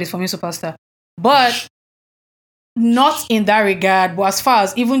Whiskey, everybody's for me superstar. But not in that regard, but as far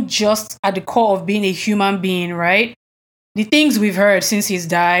as even just at the core of being a human being, right? The things we've heard since he's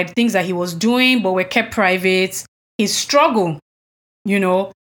died, things that he was doing, but were kept private, his struggle,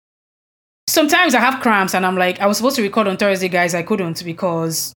 Sometimes I have cramps and I'm like, I was supposed to record on Thursday, guys. I couldn't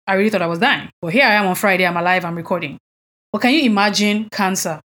because I really thought I was dying. But here I am on Friday, I'm alive, I'm recording. But can you imagine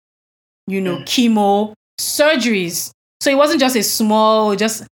cancer? Chemo, surgeries. So it wasn't just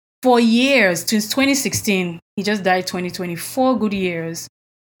just for years, since 2016, he just died 2024 good years.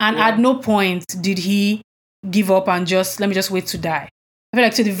 And at no point did he give up and let me just wait to die. I feel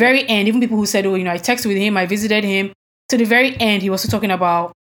like to the very end, even people who said, oh, I texted with him, I visited him, to the very end, he was still talking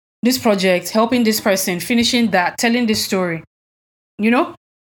about this project, helping this person, finishing that, telling this story.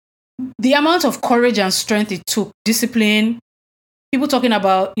 The amount of courage and strength it took, discipline, people talking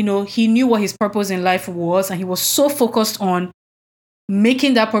about, he knew what his purpose in life was, and he was so focused on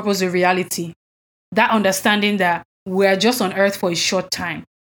making that purpose a reality. That understanding that we're just on earth for a short time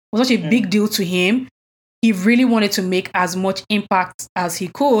was such a big deal to him. He really wanted to make as much impact as he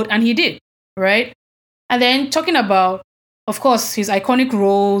could, and he did, right? And then talking about, of course, his iconic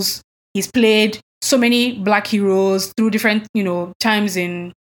roles. He's played so many Black heroes through different, times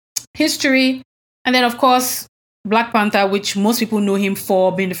in history. And then, of course, Black Panther, which most people know him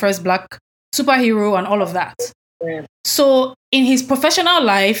for being the first Black superhero and all of that. Yeah. So in his professional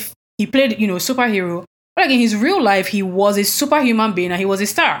life, he played, superhero. But like in his real life, he was a superhuman being and he was a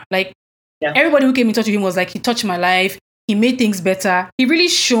star. Like everybody who came in touch with him was like, he touched my life. He made things better. He really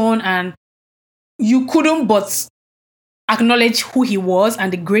shone, and you couldn't but acknowledge who he was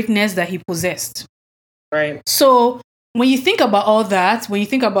and the greatness that he possessed. Right. So when you think about all that, when you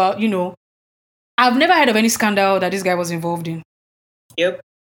think about, I've never heard of any scandal that this guy was involved in. Yep.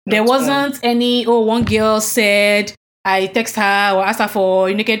 There wasn't any, one girl said, I text her or asked her for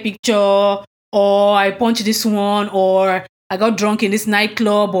a naked picture, or I punched this one, or I got drunk in this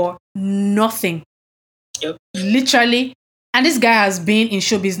nightclub, or nothing. Yep. Literally. And this guy has been in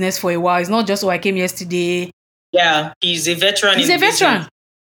show business for a while. It's not just, I came yesterday. Yeah, he's a veteran. He's a veteran.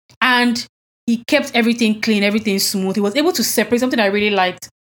 And he kept everything clean, everything smooth. He was able to separate something I really liked,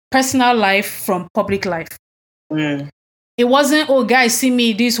 personal life from public life. It wasn't, guys, see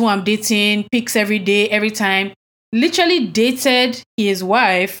me, this who I'm dating, pics every day, every time. Literally dated his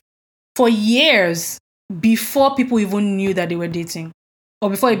wife for years before people even knew that they were dating, or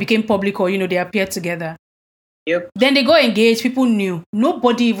before it became public, or, they appeared together. Yep. Then they got engaged. People knew.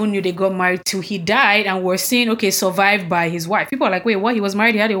 Nobody even knew they got married till he died, and we're seeing, survived by his wife. People are like, wait, what? He was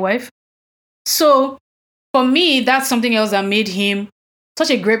married, he had a wife? So for me, that's something else that made him such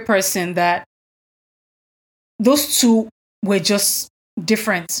a great person, that those two were just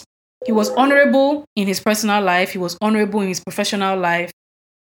different. He was honorable in his personal life. He was honorable in his professional life.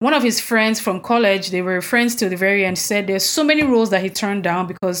 One of his friends from college, they were friends till the very end, said there's so many roles that he turned down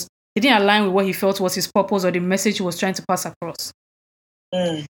because they didn't align with what he felt was his purpose or the message he was trying to pass across.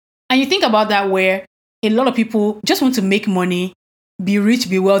 And you think about that, where a lot of people just want to make money, be rich,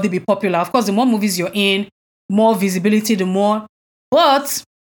 be wealthy, be popular. Of course, the more movies you're in, more visibility, the more. But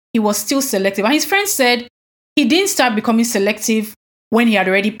he was still selective. And his friend said he didn't start becoming selective when he had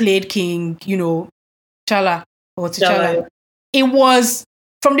already played King, T'Challa or T'Challa. It was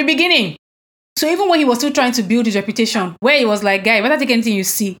from the beginning. So even when he was still trying to build his reputation, where he was like, guy, better take anything you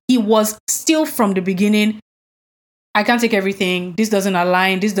see, he was still from the beginning, I can't take everything. This doesn't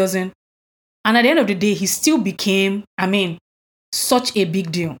align. This doesn't. And at the end of the day, he still became, such a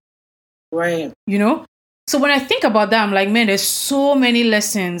big deal. Right. So when I think about that, I'm like, man, there's so many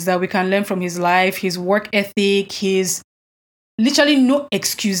lessons that we can learn from his life, his work ethic, his literally no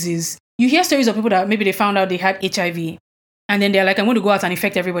excuses. You hear stories of people that maybe they found out they had HIV, and then they're like, I'm going to go out and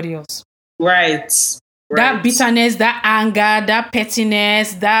infect everybody else. Right. That bitterness, that anger, that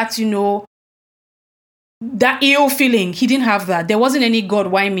pettiness, that, that ill feeling. He didn't have that. There wasn't any God,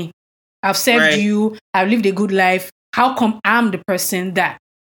 why me? I've served you. I've lived a good life. How come I'm the person that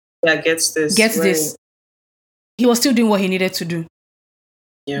gets this? He was still doing what he needed to do.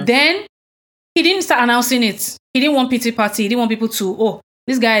 Yeah. Then he didn't start announcing it. He didn't want pity party. He didn't want people to,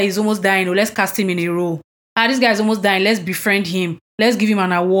 this guy is almost dying. Let's cast him in a role. This guy is almost dying. Let's befriend him. Let's give him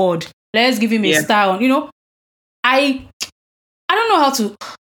an award. Let's give him a star. I don't know how to,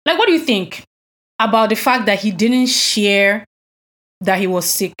 what do you think about the fact that he didn't share that he was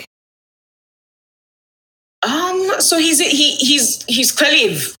sick? So he's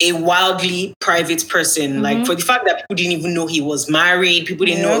clearly a wildly private person. Mm-hmm. Like, for the fact that people didn't even know he was married, people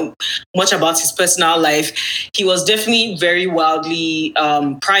didn't know much about his personal life. He was definitely very wildly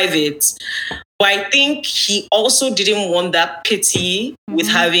private. But I think he also didn't want that pity with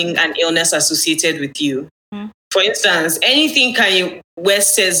having an illness associated with you. Mm-hmm. For instance, anything Kanye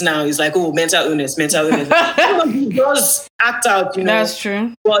West says now is like, mental illness. He does act out, That's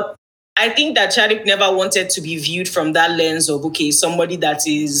true. But I think that Chadwick never wanted to be viewed from that lens of, somebody that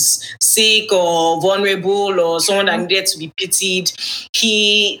is sick or vulnerable or someone that needed to be pitied.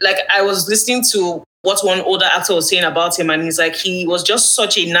 I was listening to what one older actor was saying about him, and he's like, he was just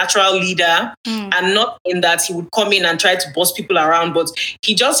such a natural leader, and not in that he would come in and try to boss people around, but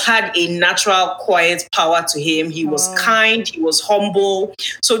he just had a natural, quiet power to him. He was kind, he was humble.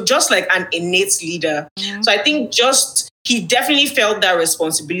 So just like an innate leader. So I think he definitely felt that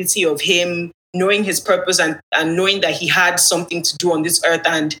responsibility of him knowing his purpose and knowing that he had something to do on this earth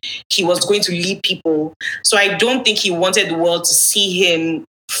and he was going to lead people. So I don't think he wanted the world to see him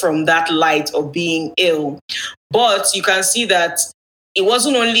from that light of being ill. But you can see that it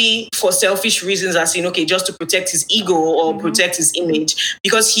wasn't only for selfish reasons, as in, okay, just to protect his ego or protect his image,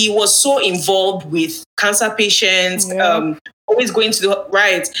 because he was so involved with cancer patients, always going to the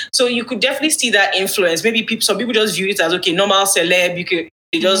right. So you could definitely see that influence. Maybe some people just view it as, okay, normal celeb,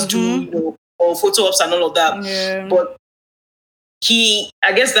 they just do, or photo ops and all of that. Yeah. But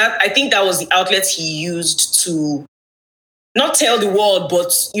I think that was the outlet he used to not tell the world,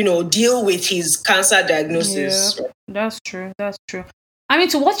 but, deal with his cancer diagnosis. Yeah, that's true. I mean,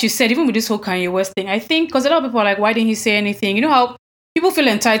 to what you said, even with this whole Kanye West thing, I think, because a lot of people are like, why didn't he say anything? You know how people feel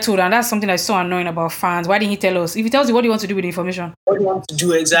entitled, and that's something that's so annoying about fans. Why didn't he tell us? If he tells you, what do you want to do with the information? What do you want to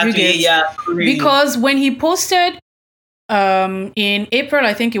do exactly? Yeah. Really. Because when he posted, in April,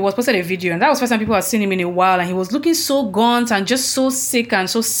 I think it was, posted a video, and that was the first time people had seen him in a while, and he was looking so gaunt and just so sick and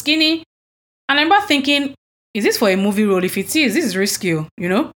so skinny. And I remember thinking, is this for a movie role? If it is, this is risky,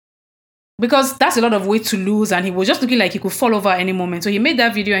 because that's a lot of weight to lose, and he was just looking like he could fall over any moment. So he made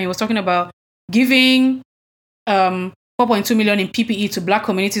that video, and he was talking about giving 4.2 million in PPE to Black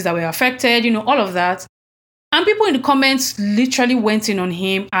communities that were affected, all of that. And people in the comments literally went in on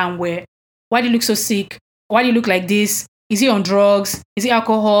him and were, why do you look so sick? Why do you look like this? Is he on drugs? Is he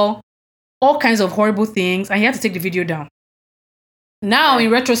alcohol? All kinds of horrible things. And he had to take the video down. Now,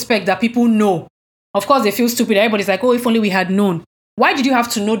 in retrospect, that people know, of course, they feel stupid. Everybody's like, oh, if only we had known. Why did you have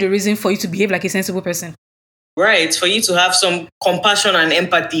to know the reason for you to behave like a sensible person? Right, for you to have some compassion and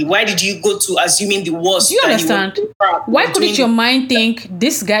empathy. Why did you go to assuming the worst? Do you understand? Why couldn't your mind think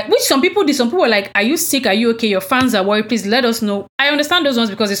this guy, which some people did, some people were like, are you sick? Are you okay? Your fans are worried. Please let us know. I understand those ones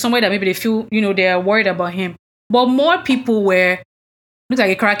because it's somewhere that maybe they feel, they are worried about him. But more people were, looks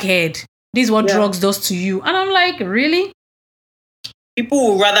like a crackhead. This is what drugs does to you. And I'm like, really?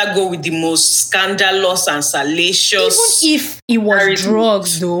 People would rather go with the most scandalous and salacious. Even if it was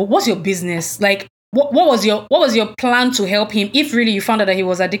drugs, though, what's your business? Like, what was your plan to help him? If really you found out that he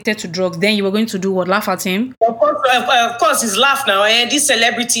was addicted to drugs, then you were going to do what? Laugh at him? Of course, it's laugh now. These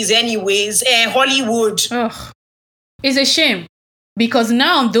celebrities, anyways, Hollywood. Ugh. It's a shame. Because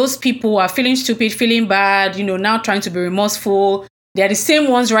now those people are feeling stupid, feeling bad, now trying to be remorseful. They're the same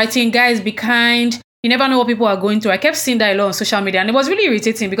ones writing, guys, be kind. You never know what people are going through. I kept seeing that a lot on social media, and it was really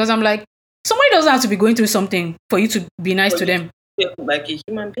irritating because I'm like, somebody doesn't have to be going through something for you to be nice to them. Like a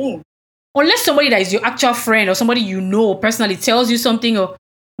human being. Unless somebody that is your actual friend or somebody you know personally tells you something, or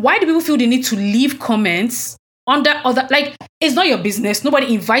why do people feel the need to leave comments under other, like, it's not your business.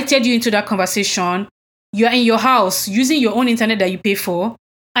 Nobody invited you into that conversation. You're in your house using your own internet that you pay for,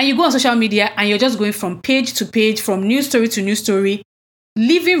 and you go on social media and you're just going from page to page, from news story to news story,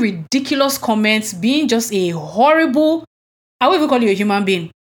 leaving ridiculous comments, being just a horrible, I won't even call you a human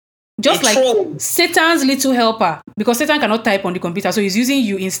being. Just like Satan's little helper, because Satan cannot type on the computer, so he's using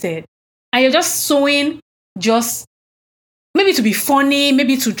you instead. And you're just sowing, just maybe to be funny,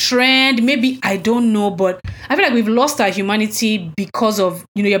 maybe to trend, maybe, I don't know, but I feel like we've lost our humanity because of,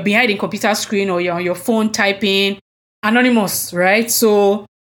 you're behind a computer screen or you're on your phone typing, anonymous, right? So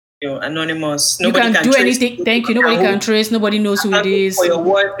you're anonymous. Nobody can do anything. Thank you. Nobody can trace. Nobody knows who it is. For your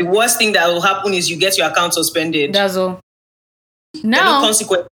word, the worst thing that will happen is you get your account suspended. That's all. Now,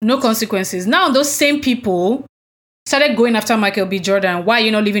 no consequences. Now, those same people started going after Michael B. Jordan. Why are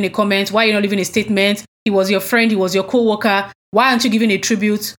you not leaving a comment? Why are you not leaving a statement? He was your friend. He was your co-worker. Why aren't you giving a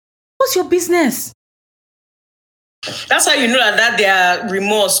tribute? What's your business? That's how you know that their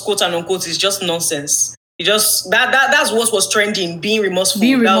remorse, quote and unquote, is just nonsense. It just that's what was trending, being remorseful.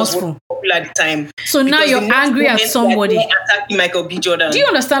 Being remorseful. That was popular at the time. So now you're angry at somebody. Attacking Michael B. Jordan. Do you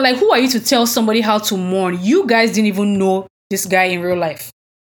understand? Like, who are you to tell somebody how to mourn? You guys didn't even know this guy in real life.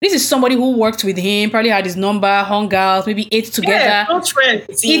 This is somebody who worked with him, probably had his number, hung out, maybe ate together. Yeah, not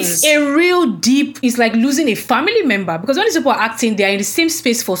friends. It's a real deep, it's like losing a family member. Because when these people are acting, they're in the same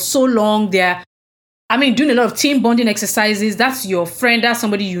space for so long. They're, doing a lot of team bonding exercises. That's your friend. That's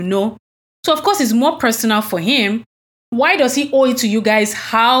somebody you know. So, of course, it's more personal for him. Why does he owe it to you guys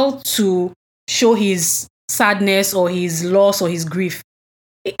how to show his sadness or his loss or his grief?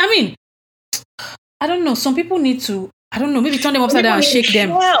 I don't know. Some people need to, maybe turn them upside down and shake them.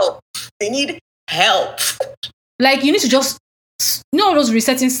 Help. They need help. Like, you need to just, all those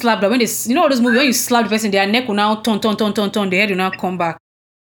resetting slap, that when they, all those movies, when you slap the person, their neck will now turn, the head will now come back.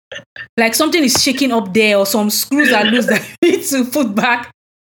 Like something is shaking up there, or some screws are loose that you need to put back.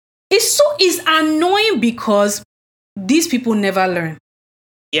 It's annoying because these people never learn.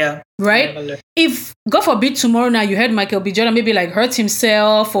 Yeah. Right? If, God forbid, tomorrow now you heard Michael B. Jordan maybe like hurt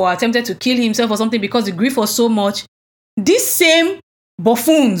himself or attempted to kill himself or something because the grief was so much, these same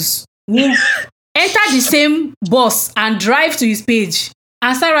buffoons will enter the same bus and drive to his page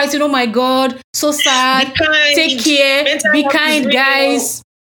and start writing, oh my God, so sad, take care, be kind, guys.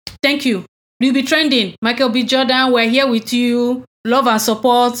 Thank you. You'll be trending. Michael B. Jordan, we're here with you. Love and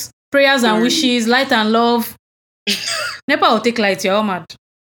support, prayers and wishes, light and love. Never will take light, you're all mad.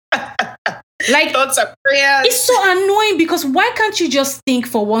 Like, thoughts and prayers. It's so annoying because why can't you just think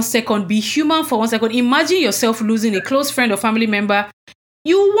for 1 second, be human for 1 second? Imagine yourself losing a close friend or family member.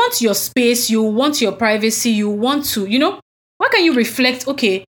 You want your space, you want your privacy, you want to, why can't you reflect,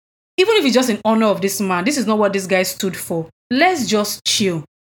 okay, even if it's just in honor of this man, this is not what this guy stood for. Let's just chill.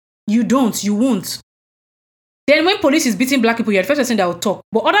 You won't. Then when police is beating black people, you're the first person that will talk.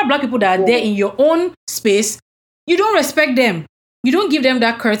 But other black people that are there in your own space, you don't respect them. You don't give them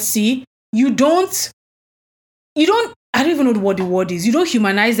that courtesy. I don't even know what the word is. You don't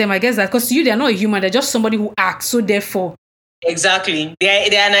humanize them, I guess, that because to you, they're not a human. They're just somebody who acts. So therefore. Exactly.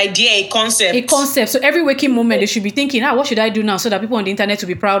 They're an idea, a concept. A concept. So every waking moment, they should be thinking, what should I do now so that people on the internet will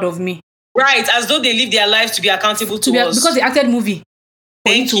be proud of me? Right. As though they live their lives to be accountable to us. Because they acted movie.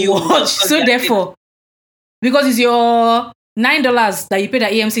 Thank you. Watch. So therefore, because it's your $9 that you paid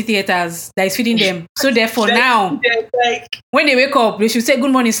at EMC theaters that is feeding them. So therefore now, when they wake up, they should say,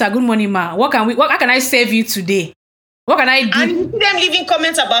 good morning, sir, good morning, ma. What can I serve you today? What can I do? And you see them leaving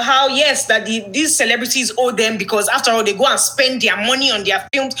comments about how, yes, that these celebrities owe them because after all, they go and spend their money on their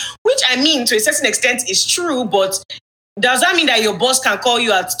films, which I mean, to a certain extent is true, but does that mean that your boss can call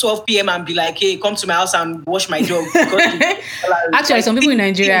you at 12 p.m. and be like, hey, come to my house and wash my dog? Actually, some people in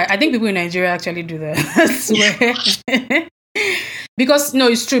Nigeria, I think people in Nigeria actually do that. I swear. Because, no,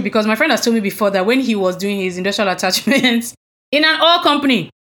 it's true. Because my friend has told me before that when he was doing his industrial attachments in an oil company,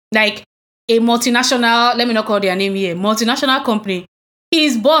 like a multinational, let me not call their name here, multinational company,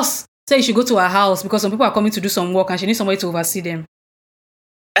 his boss said he should go to her house because some people are coming to do some work and she needs somebody to oversee them.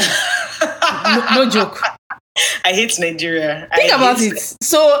 No joke. I hate Nigeria. Think about it.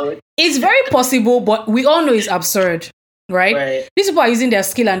 So it's very possible, but we all know it's absurd, right? These people are using their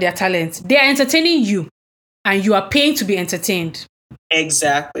skill and their talent. They are entertaining you, and you are paying to be entertained.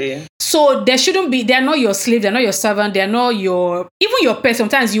 Exactly. So there shouldn't be. They are not your slave. They're not your servant. They're not even your pet.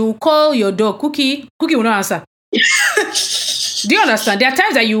 Sometimes you call your dog Cookie. Cookie will not answer. Do you understand? There are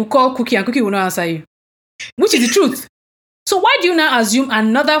times that you call Cookie and Cookie will not answer you, which is the truth. So why do you now assume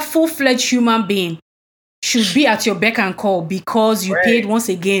another full-fledged human being should be at your beck and call because you paid once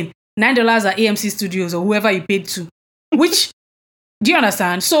again $9 at AMC Studios or whoever you paid to? Which, do you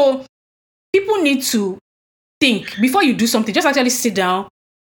understand? So people need to think before you do something. Just actually sit down,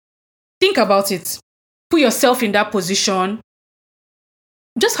 think about it, put yourself in that position.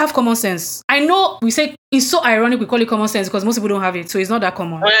 Just have common sense. I know we say it's so ironic we call it common sense because most people don't have it, so it's not that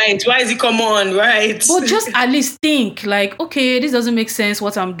common. Right? Why is it common? Right? But just at least think like, okay, this doesn't make sense.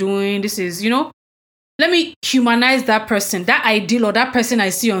 What I'm doing, this is, let me humanize that person, that ideal or that person I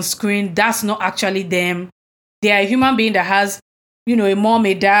see on screen. That's not actually them. They are a human being that has, a mom,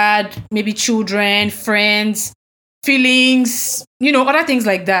 a dad, maybe children, friends, feelings, other things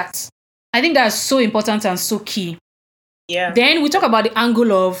like that. I think that's so important and so key. Yeah. Then we talk about the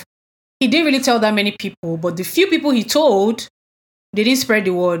angle of he didn't really tell that many people, but the few people he told, they didn't spread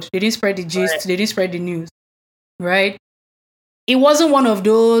the word. They didn't spread the gist. They didn't spread the news. Right? It wasn't one of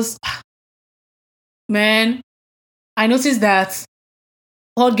those... Man, I noticed that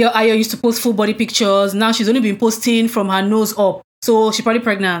hot girl Ayo used to post full body pictures. Now she's only been posting from her nose up. So she's probably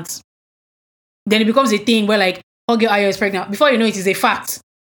pregnant. Then it becomes a thing where like hot girl Ayo is pregnant. Before you know it is a fact.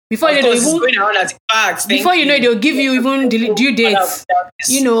 Before you know it, going around as a fact. Before you know it, they'll give you even due dates.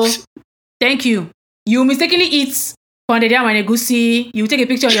 Thank you. You mistakenly eat pounded yam and egusi. You take a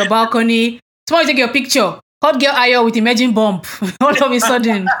picture on your balcony. Tomorrow you take your picture. Hot girl Ayo with emerging bump. All of a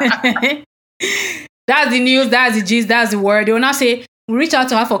sudden. That's the news, that's the gist, that's the word. They will now say, we reached out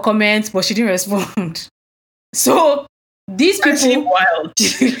to her for comments, but she didn't respond. So these people, wild.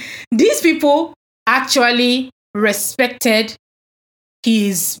 These people actually respected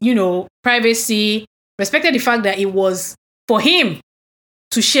his, privacy, respected the fact that it was for him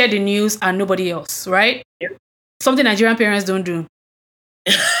to share the news and nobody else, right? Yep. Something Nigerian parents don't do.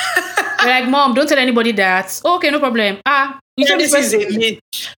 They're like, Mom, don't tell anybody that. Oh, okay, no problem. You told this person.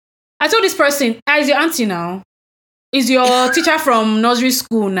 I told this person, is your auntie now? Is your teacher from nursery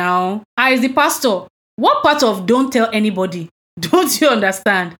school now? Is the pastor? What part of don't tell anybody? Don't you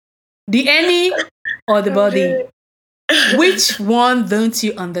understand? The any or the body? Which one don't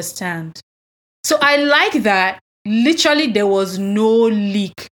you understand? So I like that. Literally, there was no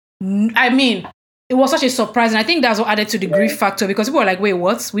leak. I mean, it was such a surprise. And I think that's what added to the grief factor because people were like, wait,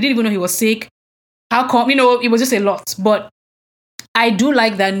 what? We didn't even know he was sick. How come? It was just a lot. But I do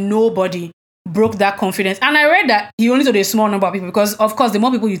like that nobody broke that confidence. And I read that he only told a small number of people because, of course, the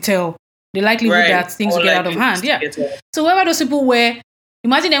more people you tell, the likelihood that things will get out of hand. Yeah. So whoever those people were,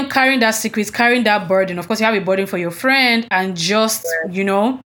 imagine them carrying that secret, carrying that burden. Of course, you have a burden for your friend and just,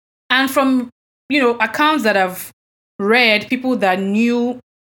 and from, accounts that I've read, people that knew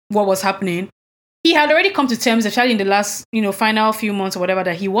what was happening, he had already come to terms, especially in the last, final few months or whatever,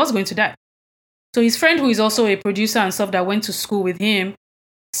 that he was going to die. So his friend, who is also a producer and stuff that went to school with him,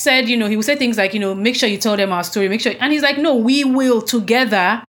 said, he would say things like, make sure you tell them our story, make sure. And he's like, no, we will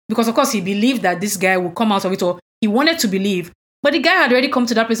together. Because, of course, he believed that this guy would come out of it, or he wanted to believe. But the guy had already come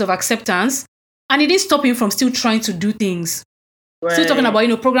to that place of acceptance, and it didn't stop him from still trying to do things. Right. Still talking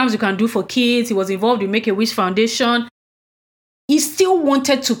about, programs you can do for kids. He was involved in Make-A-Wish Foundation. He still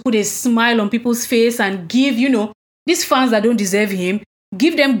wanted to put a smile on people's face and give, these fans that don't deserve him,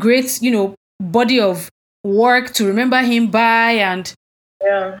 give them great, body of work to remember him by. And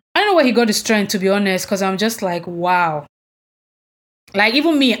I don't know where he got the strength, to be honest, because I'm just like, wow. Like,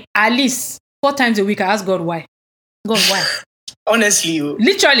 even me, at least 4 times a week, I ask God why. God, why? Honestly.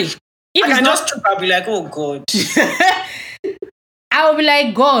 Literally. If I can just I'll be like, oh, God. I will be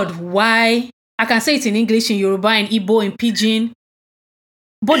like, God, why? I can say it in English, in Yoruba, in Igbo, in Pidgin.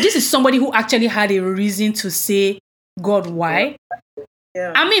 But this is somebody who actually had a reason to say, God, why?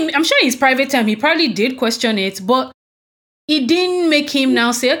 Yeah. I mean, I'm sure in his private time, he probably did question it, but it didn't make him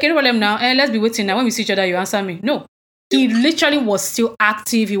now say, okay, no problem now. Let's be waiting now. When we see each other, you answer me. No. He literally was still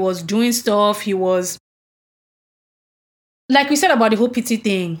active. He was doing stuff. He was, like we said about the whole pity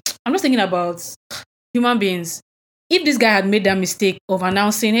thing. I'm just thinking about human beings. If this guy had made that mistake of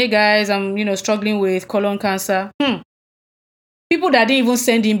announcing, hey guys, I'm, struggling with colon cancer. People that didn't even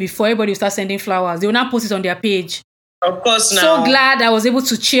send him before, everybody will start sending flowers. They will now post it on their page. Of course now. So glad I was able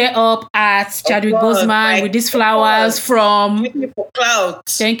to cheer up at Chadwick Boseman with these flowers from... Cloud.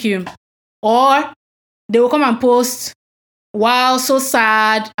 Thank you. Or they will come and post, wow, so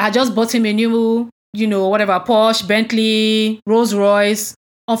sad. I just bought him a new, whatever, Porsche, Bentley, Rolls Royce.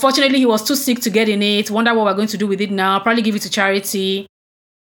 Unfortunately, he was too sick to get in it. Wonder what we're going to do with it now. Probably give it to charity.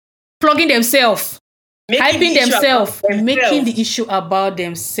 Plugging themselves. Hyping themselves. Making the issue about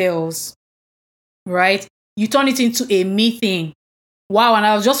themselves. Right? You turn it into a me thing. Wow, and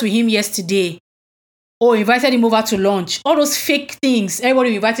I was just with him yesterday. Oh, invited him over to lunch. All those fake things. Everybody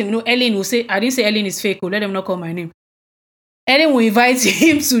will invite him. Ellen will say, I didn't say Ellen is fake. Let them not call my name. Ellen will invite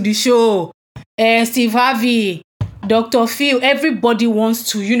him to the show. Steve Harvey, Dr. Phil, everybody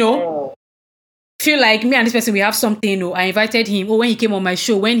wants to, feel like me and this person, we have something. I invited him. When he came on my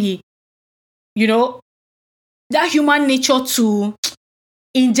show, when he, that human nature to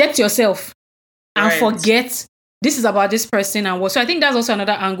inject yourself and forget this is about this person and what. So I think that's also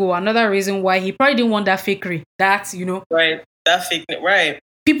another angle, another reason why he probably didn't want that fakery. That, Right. That fake, right.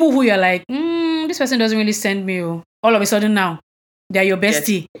 People who you're like, this person doesn't really send me. All of a sudden now, they're your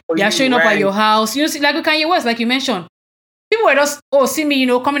bestie. They are showing up at your house. See, like Kanye West, like you mentioned. People were just, see me,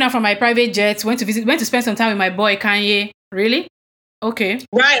 coming out from my private jet, went to spend some time with my boy Kanye. Really? Okay.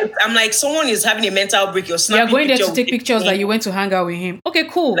 Right. I'm like, someone is having a mental break. You're going there to take pictures that you went to hang out with him. Okay,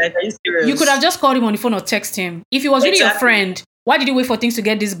 cool. Like, are you serious? You could have just called him on the phone or text him. If he was really your friend, why did you wait for things to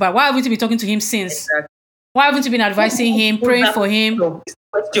get this bad? Why haven't you been talking to him since? Exactly. Why haven't you been advising him, praying for him?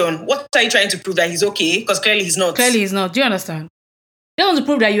 Question. What are you trying to prove, that he's okay? Because clearly he's not. Clearly he's not. Do you understand? You want to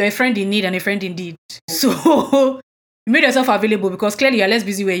prove that you're a friend in need and a friend indeed. So you made yourself available because clearly you're less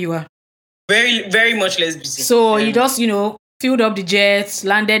busy where you are. Very, very much less busy. So you just, filled up the jets,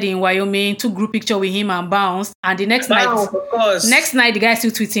 landed in Wyoming, took group picture with him and bounced. And the next night, the guy still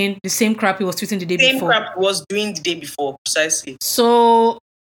tweeting the same crap he was tweeting the day before. Same crap he was doing the day before, precisely. So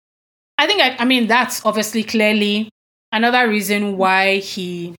I think, that's obviously clearly another reason why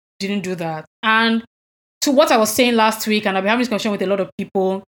he didn't do that. And to what I was saying last week, and I've been having this conversation with a lot of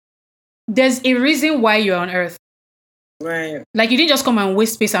people, there's a reason why you're on Earth. Right. Like, you didn't just come and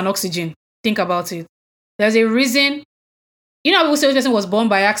waste space and oxygen. Think about it. There's a reason. People say this person was born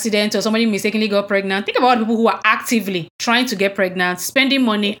by accident or somebody mistakenly got pregnant. Think about people who are actively trying to get pregnant, spending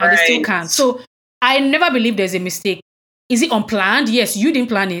money, and they still can't. So I never believe there's a mistake. Is it unplanned? Yes, you didn't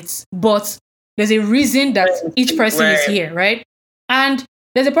plan it, but there's a reason that each person is here, right? And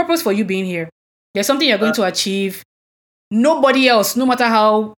there's a purpose for you being here. There's something you're going to achieve. Nobody else, no matter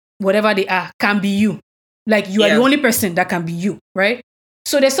how whatever they are, can be you. Like, you are the only person that can be you, right?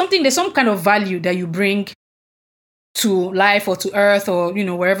 So there's some kind of value that you bring to life or to Earth or,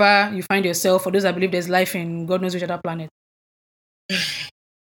 wherever you find yourself. For those that believe there's life in God knows which other planet.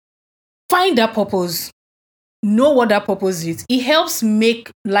 Find that purpose. Know what that purpose is. It helps make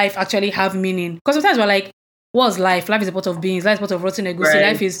life actually have meaning. Because sometimes we're like, what's life? Life is a pot of beans. Life is a pot of rotten egusi.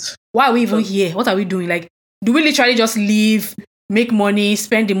 Life is, why are we even here? What are we doing? Like, do we literally just live, make money,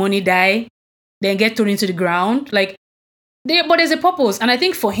 spend the money, die, then get thrown into the ground? Like, but there's a purpose. And I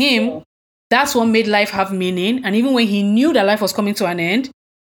think for him, that's what made life have meaning. And even when he knew that life was coming to an end,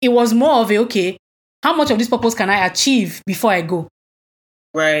 it was more of a, okay, how much of this purpose can I achieve before I go?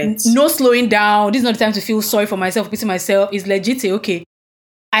 Right. No slowing down. This is not the time to feel sorry for myself, pity myself. It's legit. Okay,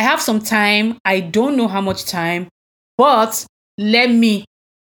 I have some time. I don't know how much time, but let me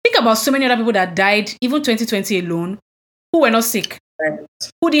think about so many other people that died, even 2020 alone, who were not sick,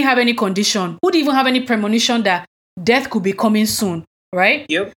 who didn't have any condition, who didn't even have any premonition that death could be coming soon, right?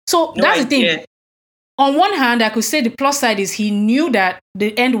 Yep. So that's the thing. On one hand, I could say the plus side is he knew that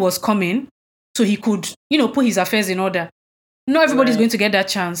the end was coming, so he could, put his affairs in order. Not everybody's going to get that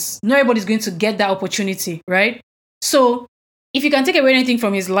chance. Not everybody's going to get that opportunity, right? So if you can take away anything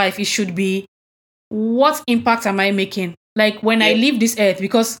from his life, it should be, what impact am I making? Like when I leave this earth,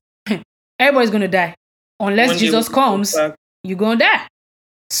 because everybody's going to die. Unless Jesus comes, you're going to die.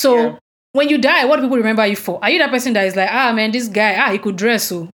 So when you die, what do people remember you for? Are you that person that is like, man, this guy, he could dress.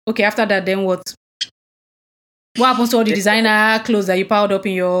 So, okay, after that, then what? What happens to all the designer clothes that you piled up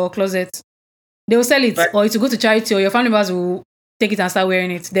in your closet? They will sell it, or it will go to charity, or your family members will take it and start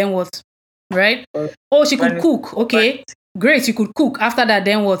wearing it. Then what? Right? Oh, she could cook. Okay, great, you could cook. After that,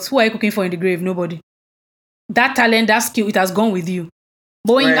 then what? Who are you cooking for in the grave? Nobody. That talent, that skill, it has gone with you.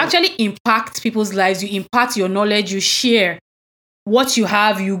 But when you actually impact people's lives, you impart your knowledge, you share what you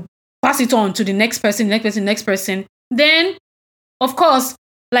have, you pass it on to the next person, next person. Then, of course,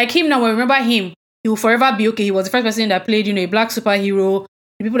 like him now, when we remember him, he will forever be okay. He was the first person that played, a black superhero.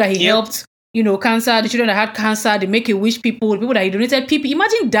 The people that he helped, cancer, the children that had cancer, the Make-A-Wish people, the people that he donated PPE.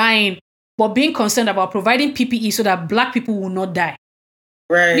 Imagine dying, but being concerned about providing PPE so that black people will not die.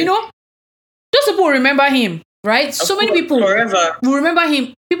 Right. Those people will remember him, right? So many people forever will remember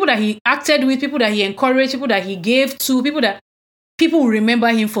him. People that he acted with, people that he encouraged, people that he gave to, people will remember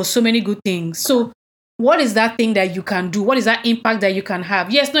him for so many good things. So what is that thing that you can do? What is that impact that you can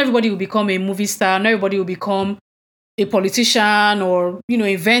have? Yes, not everybody will become a movie star. Not everybody will become a politician or,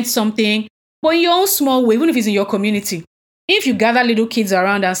 invent something. But in your own small way, even if it's in your community, if you gather little kids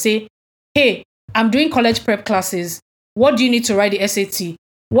around and say, hey, I'm doing college prep classes. What do you need to write the SAT?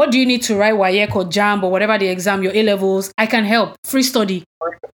 What do you need to write WAEC or JAMB or whatever the exam, your A-levels? I can help. Free study.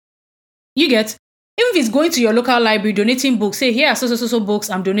 You get? Even if it's going to your local library, donating books, say, here are so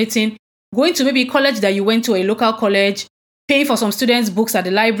books I'm donating. Going to maybe a college that you went to, a local college, paying for some students' books at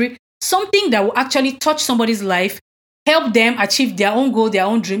the library. Something that will actually touch somebody's life, help them achieve their own goal, their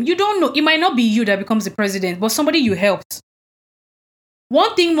own dream. You don't know. It might not be you that becomes the president, but somebody you helped.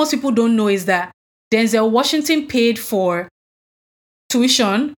 One thing most people don't know is that Denzel Washington paid for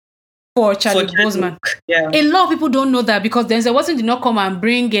tuition for Chadwick Boseman. Yeah. A lot of people don't know that because Denzel Washington did not come and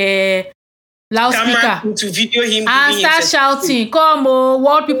bring a loudspeaker to video him and start shouting, come,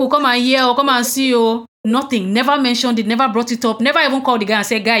 world people, come and hear, or come and see, Nothing. Never mentioned it, never brought it up, never even called the guy and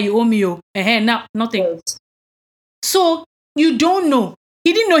said, guy, you owe me, now, nothing. Yes. So, you don't know.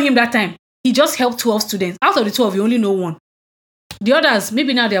 He didn't know him that time. He just helped 12 students. Out of the 12, you only know one. The others,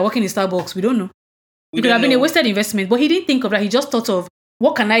 maybe now they're working in Starbucks. We don't know. It could have been a wasted investment, but he didn't think of that. He just thought of,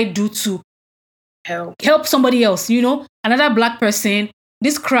 what can I do to help somebody else, another black person,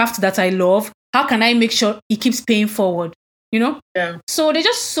 this craft that I love, how can I make sure it keeps paying forward, Yeah. So there's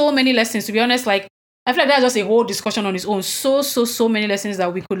just so many lessons, to be honest. Like, I feel like that's just a whole discussion on its own. So many lessons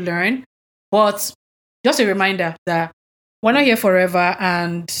that we could learn. But just a reminder that we're not here forever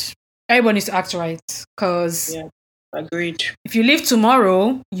and everyone needs to act right. Because agreed. If you leave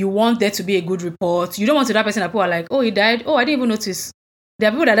tomorrow, you want there to be a good report. You don't want to that person that people are like, oh, he died. Oh, I didn't even notice. There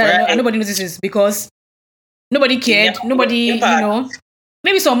are people that died and nobody notices because nobody cared. Nobody,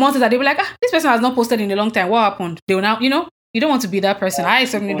 maybe some months that they were like, this person has not posted in a long time. What happened? They will now, you don't want to be that person. I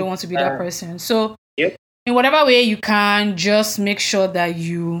certainly don't want to be that person. So in whatever way you can, just make sure that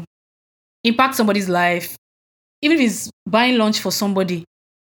you impact somebody's life. Even if it's buying lunch for somebody,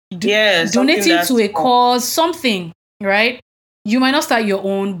 donating to a cause, something, right? You might not start your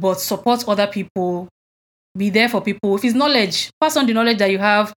own, but support other people. Be there for people. If it's knowledge, pass on the knowledge that you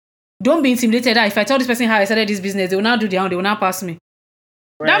have. Don't be intimidated that if I tell this person how I started this business, they will now do their own, they will now pass me.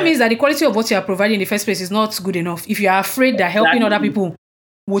 Right. That means that the quality of what you are providing in the first place is not good enough. If you are afraid that helping other people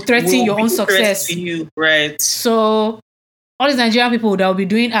will threaten your own success. To you. Right. So all these Nigerian people that will be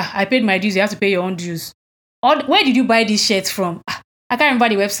doing, I paid my dues, you have to pay your own dues. Where did you buy these shirts from? I can't remember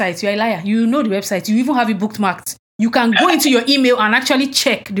the website. You're a liar. You know the website. You even have it bookmarked. You can go into your email and actually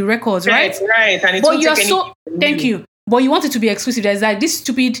check the records, right? Right. And but you are thank you. But you want it to be exclusive. There's like this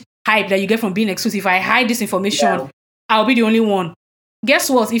stupid hype that you get from being exclusive. If I hide this information, I'll be the only one.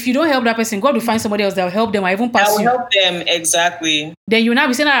 Guess what? If you don't help that person, God will find somebody else that will help them or even pass you. That will help them, exactly. Then you now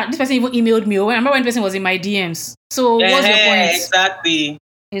be saying, this person even emailed me. I remember when the person was in my DMs. So what's your point? Exactly.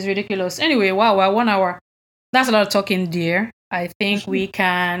 It's ridiculous. Anyway, wow, we're 1 hour. That's a lot of talking, dear. I think we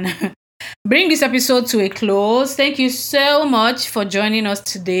can bring this episode to a close. Thank you so much for joining us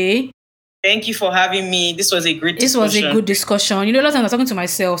today. Thank you for having me. This was a great discussion. This was a good discussion. You know, a lot of times I'm talking to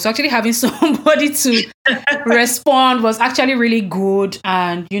myself. So actually having somebody to respond was actually really good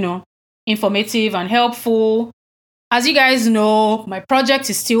and, you know, informative and helpful. As you guys know, my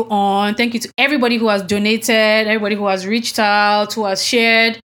project is still on. Thank you to everybody who has donated, everybody who has reached out, who has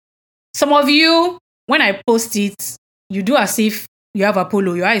shared. Some of you, when I post it, you do as if you have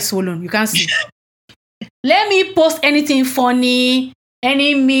Apollo, your eyes swollen, you can't see. Let me post anything funny,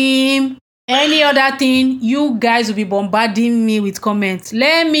 any meme, any other thing, you guys will be bombarding me with comments.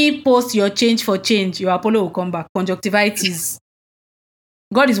 Let me post your change for change. Your Apollo will come back. Conjunctivitis.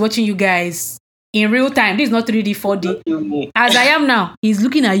 God is watching you guys in real time. This is not 3D, 4D. As I am now, he's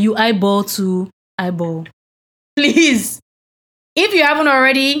looking at you eyeball to eyeball. Please, if you haven't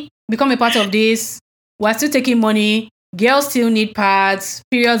already become a part of this, we're still taking money. Girls still need pads.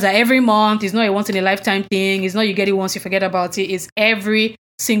 Periods are every month. It's not a once in a lifetime thing. It's not you get it once, you forget about it. It's every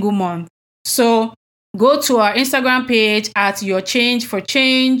single month. So go to our Instagram page at Your Change for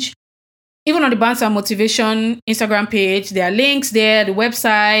Change. Even on the Bants and Motivation Instagram page, there are links there, the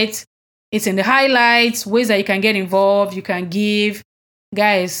website. It's in the highlights, ways that you can get involved, you can give.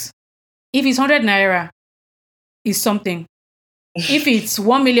 Guys, if it's 100 naira, it's something. If it's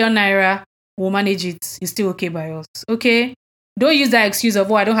 1 million naira, we'll manage it. It's still okay by us. Okay? Don't use that excuse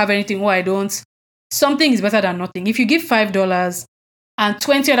of, I don't have anything, I don't. Something is better than nothing. If you give $5, and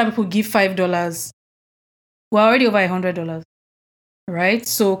 20 other people give $5, we're already over $100, right?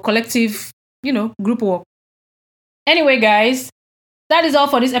 So collective, group work. Anyway, guys, that is all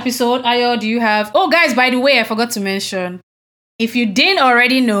for this episode. Ayo, do you have... Oh, guys, by the way, I forgot to mention, if you didn't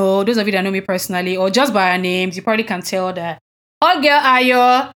already know, those of you that know me personally, or just by our names, you probably can tell that our girl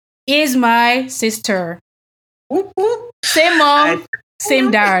Ayo is my sister. Same mom, same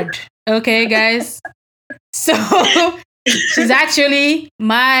dad. Okay, guys? So... she's actually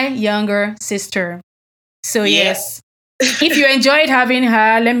my younger sister. So yes, if you enjoyed having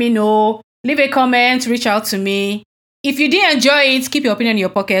her, let me know. Leave a comment, reach out to me. If you didn't enjoy it, keep your opinion in your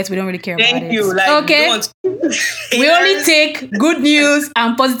pocket. We don't really care about it. Thank you. Okay? We only take good news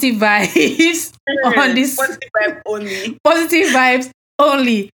and positive vibes on this. Positive vibes only. Positive vibes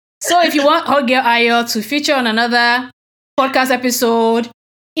only. So if you want Hot Girl Ayo to feature on another podcast episode,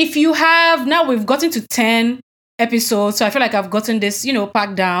 if you have, now we've gotten to 10 episodes, so I feel like I've gotten this,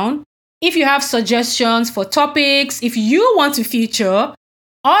 packed down. If you have suggestions for topics, if you want to feature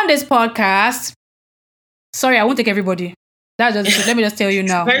on this podcast, sorry, I won't take everybody. That's just let me just tell you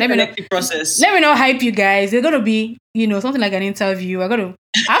now. Let me not hype you guys. They're gonna be, something like an interview. I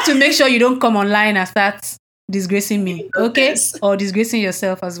have to make sure you don't come online and start disgracing me, okay? Or disgracing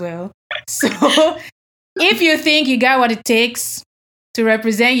yourself as well. So if you think you got what it takes to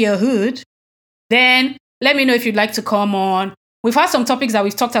represent your hood, then let me know if you'd like to come on. We've had some topics that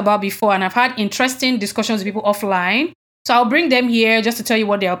we've talked about before, and I've had interesting discussions with people offline. So I'll bring them here just to tell you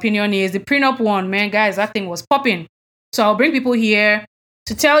what their opinion is. The prenup one, man, guys, that thing was popping. So I'll bring people here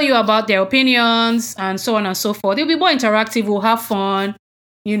to tell you about their opinions and so on and so forth. It'll be more interactive. We'll have fun.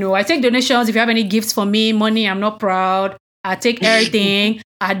 I take donations. If you have any gifts for me, money, I'm not proud. I take everything.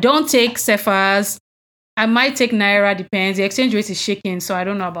 I don't take Cephas. I might take Naira, depends. The exchange rate is shaking, so I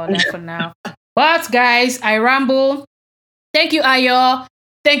don't know about that for now. But guys, I ramble. Thank you, Ayo.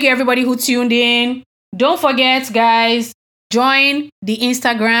 Thank you, everybody who tuned in. Don't forget, guys, join the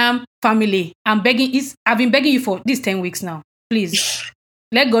Instagram family. I've been begging you for these 10 weeks now. Please,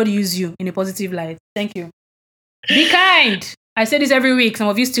 let God use you in a positive light. Thank you. Be kind. I say this every week. Some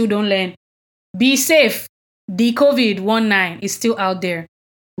of you still don't learn. Be safe. The COVID-19 is still out there.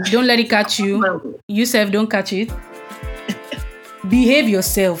 Don't let it catch you. You self, don't catch it. Behave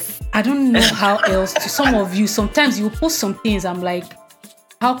yourself. I don't know how else to. Some of you, sometimes you post some things. I'm like,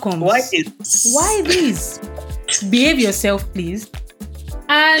 how come? Why this? Behave yourself, please.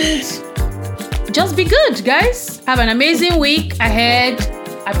 And just be good, guys. Have an amazing week ahead.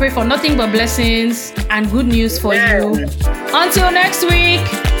 I pray for nothing but blessings and good news for you. Until next week.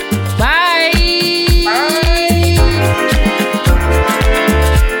 Bye. Bye.